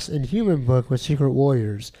the best Inhuman book with Secret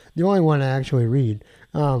Warriors, the only one I actually read.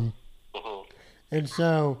 And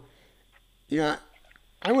so, you know,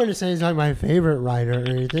 I wouldn't say he's like my favorite writer or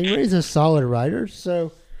anything, but he's a solid writer.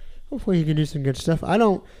 So hopefully he can do some good stuff. And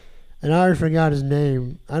I already forgot his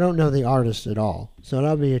name. I don't know the artist at all, so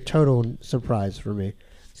that'll be a total surprise for me.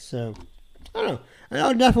 So I don't know. And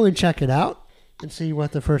I'll definitely check it out and see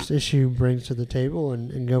what the first issue brings to the table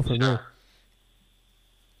and go from there.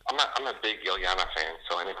 I'm a big Ilyana fan,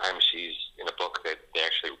 so anytime she's in a book that they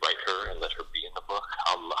actually write her and let her be in the book,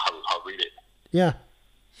 I'll read it. Yeah.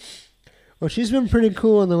 Well, she's been pretty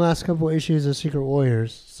cool in the last couple issues of Secret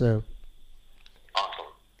Warriors, so Awesome.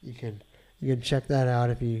 you can check that out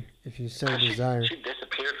if you so desire. She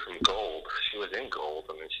disappeared from Gold. She was in Gold,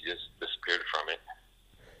 and then she just disappeared from it.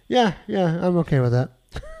 Yeah, I'm okay with that.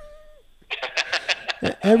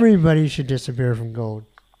 Everybody should disappear from Gold.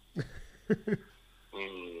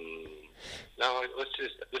 No, let's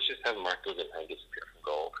just have Mark Guggenheim disappear from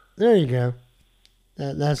Gold. There you go.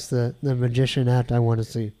 That's the magician act I want to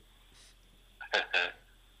see.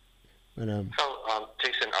 But So,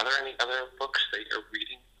 Jason, are there any other books that you're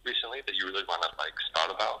reading recently that you really want to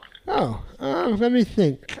start about? Let me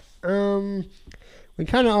think. We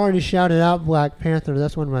kind of already shouted out Black Panther.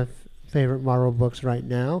 That's one of my favorite Marvel books right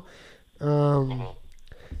now. Trying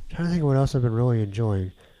to think of what else I've been really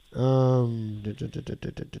enjoying. I'm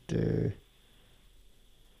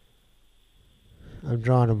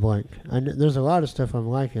drawing a blank. There's a lot of stuff I'm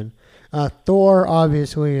liking. Thor,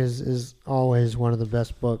 obviously, is always one of the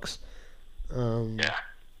best books. Yeah.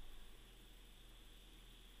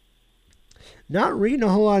 Not reading a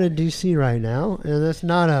whole lot of DC right now, and that's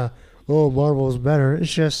not Marvel's better.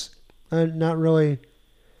 It's just not really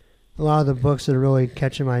a lot of the books that are really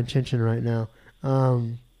catching my attention right now.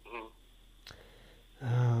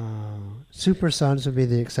 Super Sons would be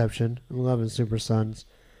the exception. I'm loving Super Sons.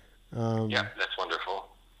 Yeah, that's wonderful.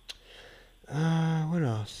 What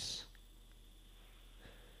else?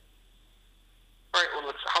 All right,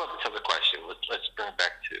 well, how about this other question? Let's bring it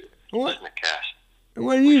back to What? the cast.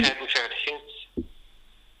 What do you? We've had hints.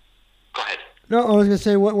 Go ahead. No, I was gonna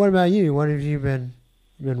say, what about you? What have you been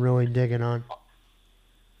really digging on?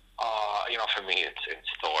 For me, it's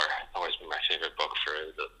Thor. Thor's been my favorite book for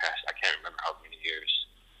the past. I can't remember how many years.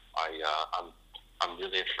 I'm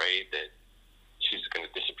really afraid that she's going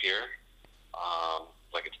to disappear.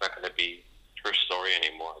 Like it's not going to be her story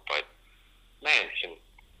anymore. But man, can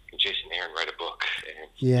Jason Aaron write a book? And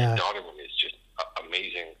Yeah. his Daughterman is just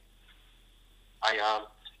amazing.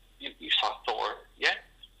 You saw Thor yet?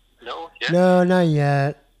 No, yet? No, not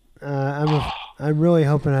yet. I'm really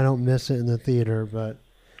hoping I don't miss it in the theater, but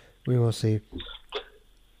we will see.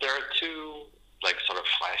 There are two sort of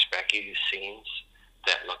flashbacky scenes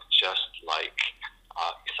that look just like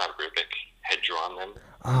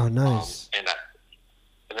Oh, nice. And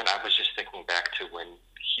then I was just thinking back to when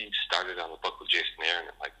he started on the book with Jason Aaron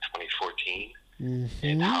in like 2014,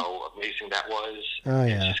 and how amazing that was. Oh,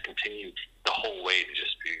 yeah. And it's just continued the whole way to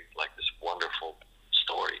just be like this wonderful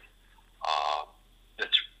story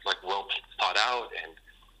that's like well thought out and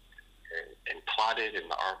plotted, and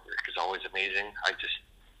the artwork is always amazing. I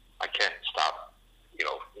can't stop,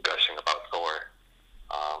 gushing about Thor.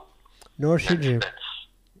 Nor should you. But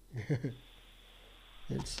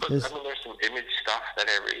there's some image stuff that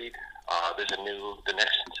I read. The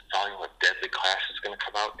next volume of Deadly Class is going to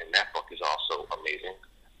come out, and that book is also amazing.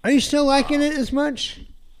 Are you still liking it as much?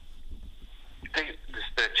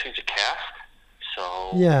 The change of cast,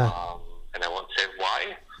 so yeah. And I won't say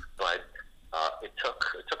why, but it took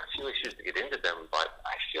a few issues to get into them. But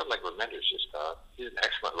I feel like Remender's he's an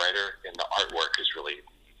excellent writer, and the artwork is really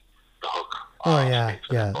the hook. Oh yeah.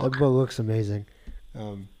 The book looks amazing.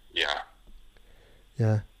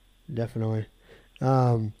 Yeah, definitely.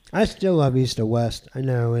 I still love East to West. I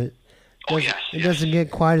know it. It doesn't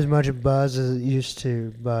get quite as much buzz as it used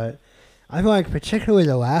to, but I feel like particularly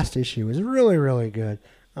the last issue was really, really good.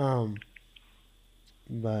 But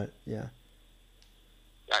yeah.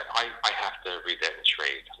 I have to read that in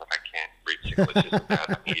trade. Like, I can't read 6 issues of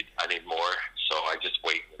that. I need more, so I just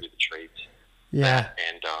wait and read the trades. Yeah.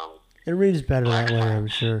 And it reads better that way, I'm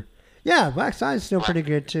sure. Yeah, Black Side's still pretty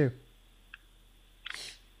good too.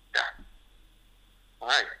 Yeah. All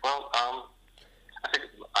right. Well, I think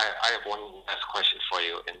I have one last question for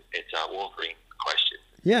you, and it's a Wolverine question.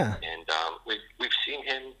 Yeah. And we've seen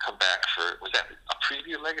him come back for, was that a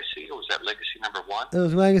preview Legacy, or was that Legacy number 1? It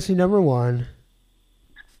was Legacy number 1.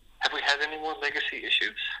 Have we had any more Legacy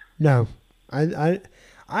issues? No. I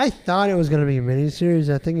thought it was going to be a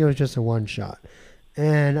miniseries. I think it was just a one-shot.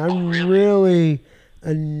 And I'm really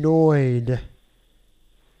annoyed.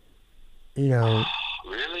 Really?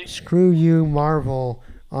 Screw you, Marvel,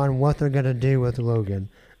 on what they're going to do with Logan.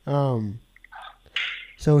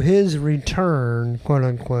 So his return, quote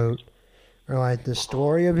unquote, or like the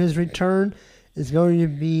story of his return, is going to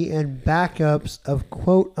be in backups of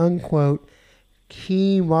quote unquote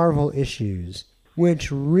key Marvel issues,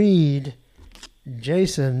 which read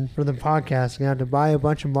Jason for the podcast is going to have to buy a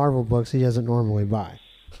bunch of Marvel books he doesn't normally buy.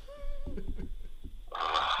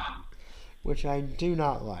 Which I do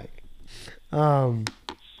not like. And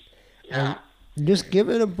just give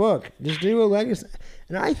it a book. Just do a Legacy.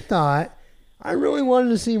 And I really wanted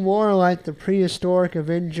to see more like the prehistoric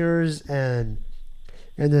Avengers and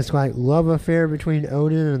this like love affair between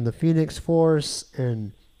Odin and the Phoenix Force,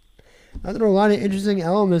 and there were a lot of interesting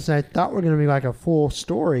elements that I thought were going to be like a full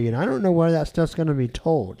story, and I don't know where that stuff's going to be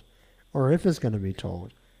told, or if it's going to be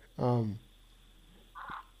told. So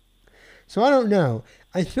I don't know.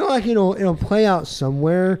 I feel like it'll play out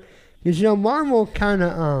somewhere, because Marvel kind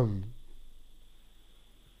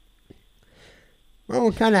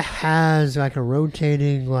of has like a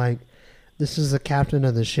rotating, like, this is the captain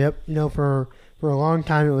of the ship. For a long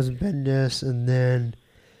time it was Bendis, and then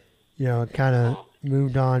it kind of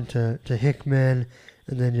moved on to Hickman,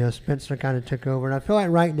 and then Spencer kind of took over. And I feel like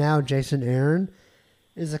right now Jason Aaron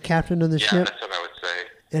is the captain of the ship. That's what I would say.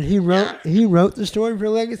 And he wrote the story for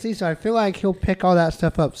Legacy, so I feel like he'll pick all that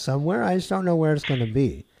stuff up somewhere. I just don't know where it's going to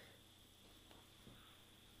be.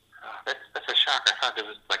 That's a shock. I thought there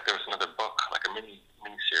was another book, like a mini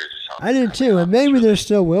series or something. I did too, and maybe there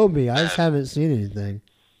still will be. I just haven't seen anything.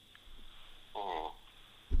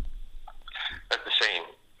 That's a shame,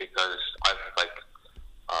 because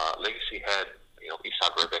Legacy had Esau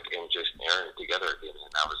Ribic and Jason Aaron together again,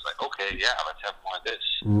 and I was like, okay, yeah, let's have more of this.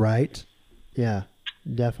 Right? Yeah,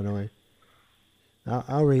 definitely.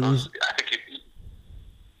 I'll read. I think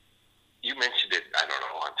you mentioned it, I don't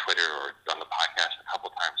know, on Twitter or on the podcast a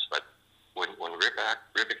couple times, but when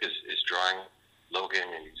Ribic is drawing Logan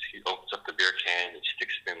and he opens up the beer can and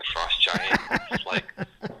sticks it in the Frost Giant, it's like...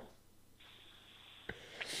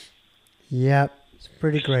 Yep, it's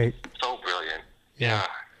pretty great. So brilliant. Yeah.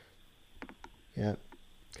 Yep.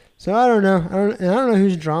 So I don't know. I don't know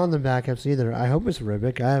who's drawing the backups either. I hope it's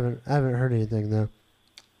Ribic. I haven't heard anything though.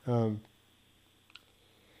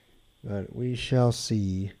 But we shall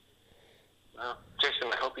see. Well,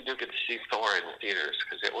 Jason, I hope you do get to see Thor in the theaters,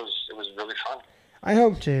 because it was really fun. I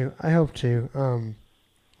hope to.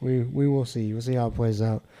 We will see. We'll see how it plays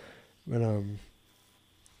out. But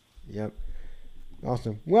yep.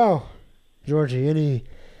 Awesome. Well, Georgie,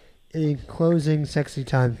 any closing sexy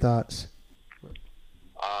time thoughts?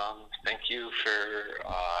 Thank you for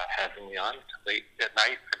having me on late at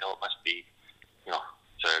night. I know it must be,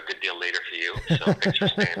 it's a good deal later for you. So thanks for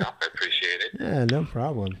staying up. I appreciate it. Yeah, no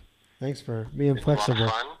problem. Thanks for being flexible. A lot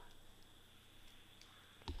of fun.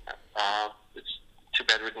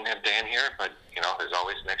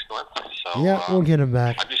 excellent. So Yeah, we'll get him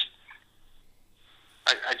back.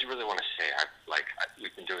 I do really want to say,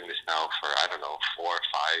 we've been doing this now for, I don't know, 4, 5,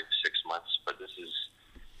 6 months, but this is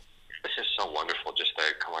so wonderful just to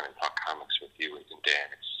come on and talk comics with you and Dan.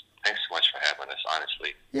 Thanks so much for having us,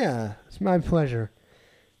 honestly. Yeah, it's my pleasure.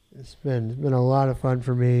 It's been a lot of fun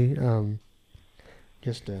for me. I don't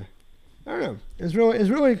know. It's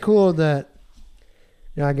really cool that,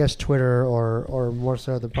 I guess Twitter or more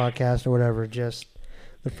so the podcast or whatever, just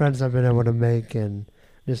the friends I've been able to make, and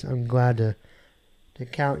just I'm glad to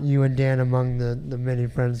count you and Dan among the many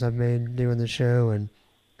friends I've made doing the show, and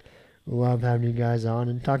love having you guys on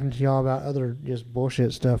and talking to y'all about other just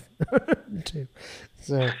bullshit stuff too.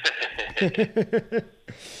 So,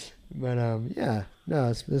 but yeah, no,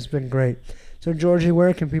 it's been great. So Georgie,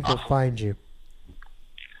 where can people find you?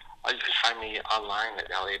 You can find me online at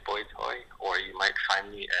LA Boy Toy, or you might find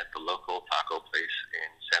me at the local taco place in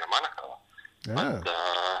Santa Monica. But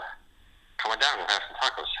come on down and have some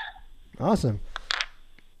tacos. Awesome.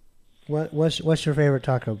 What's your favorite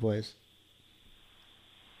taco place?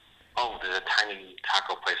 Oh, there's a tiny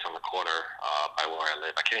taco place on the corner by where I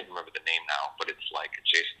live. I can't even remember the name now, but it's like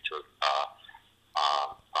adjacent to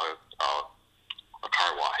a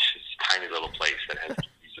car wash. It's a tiny little place that has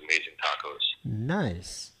these amazing tacos.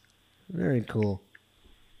 Nice. Very cool.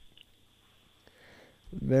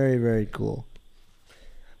 Very, very cool.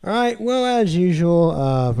 All right. Well, as usual,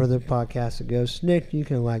 for the podcast that goes Snick, you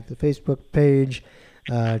can like the Facebook page.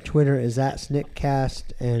 Twitter is at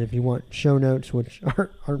SnickCast, and if you want show notes, which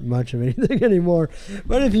aren't much of anything anymore,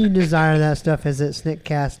 but if you desire that stuff, visit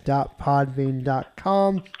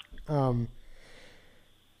snickcast.podbean.com.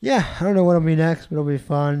 Yeah, I don't know what'll be next, but it'll be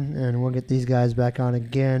fun, and we'll get these guys back on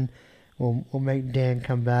again. We'll make Dan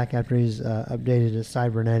come back after he's updated his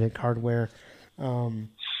cybernetic hardware, and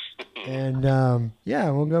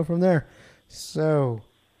we'll go from there. So,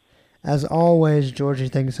 as always, Georgie,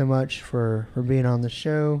 thanks so much for being on the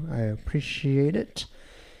show. I appreciate it.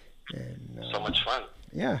 And, so much fun.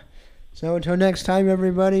 Yeah. So until next time,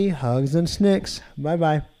 everybody, hugs and snicks.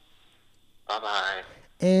 Bye-bye. Bye-bye.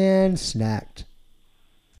 And snacked.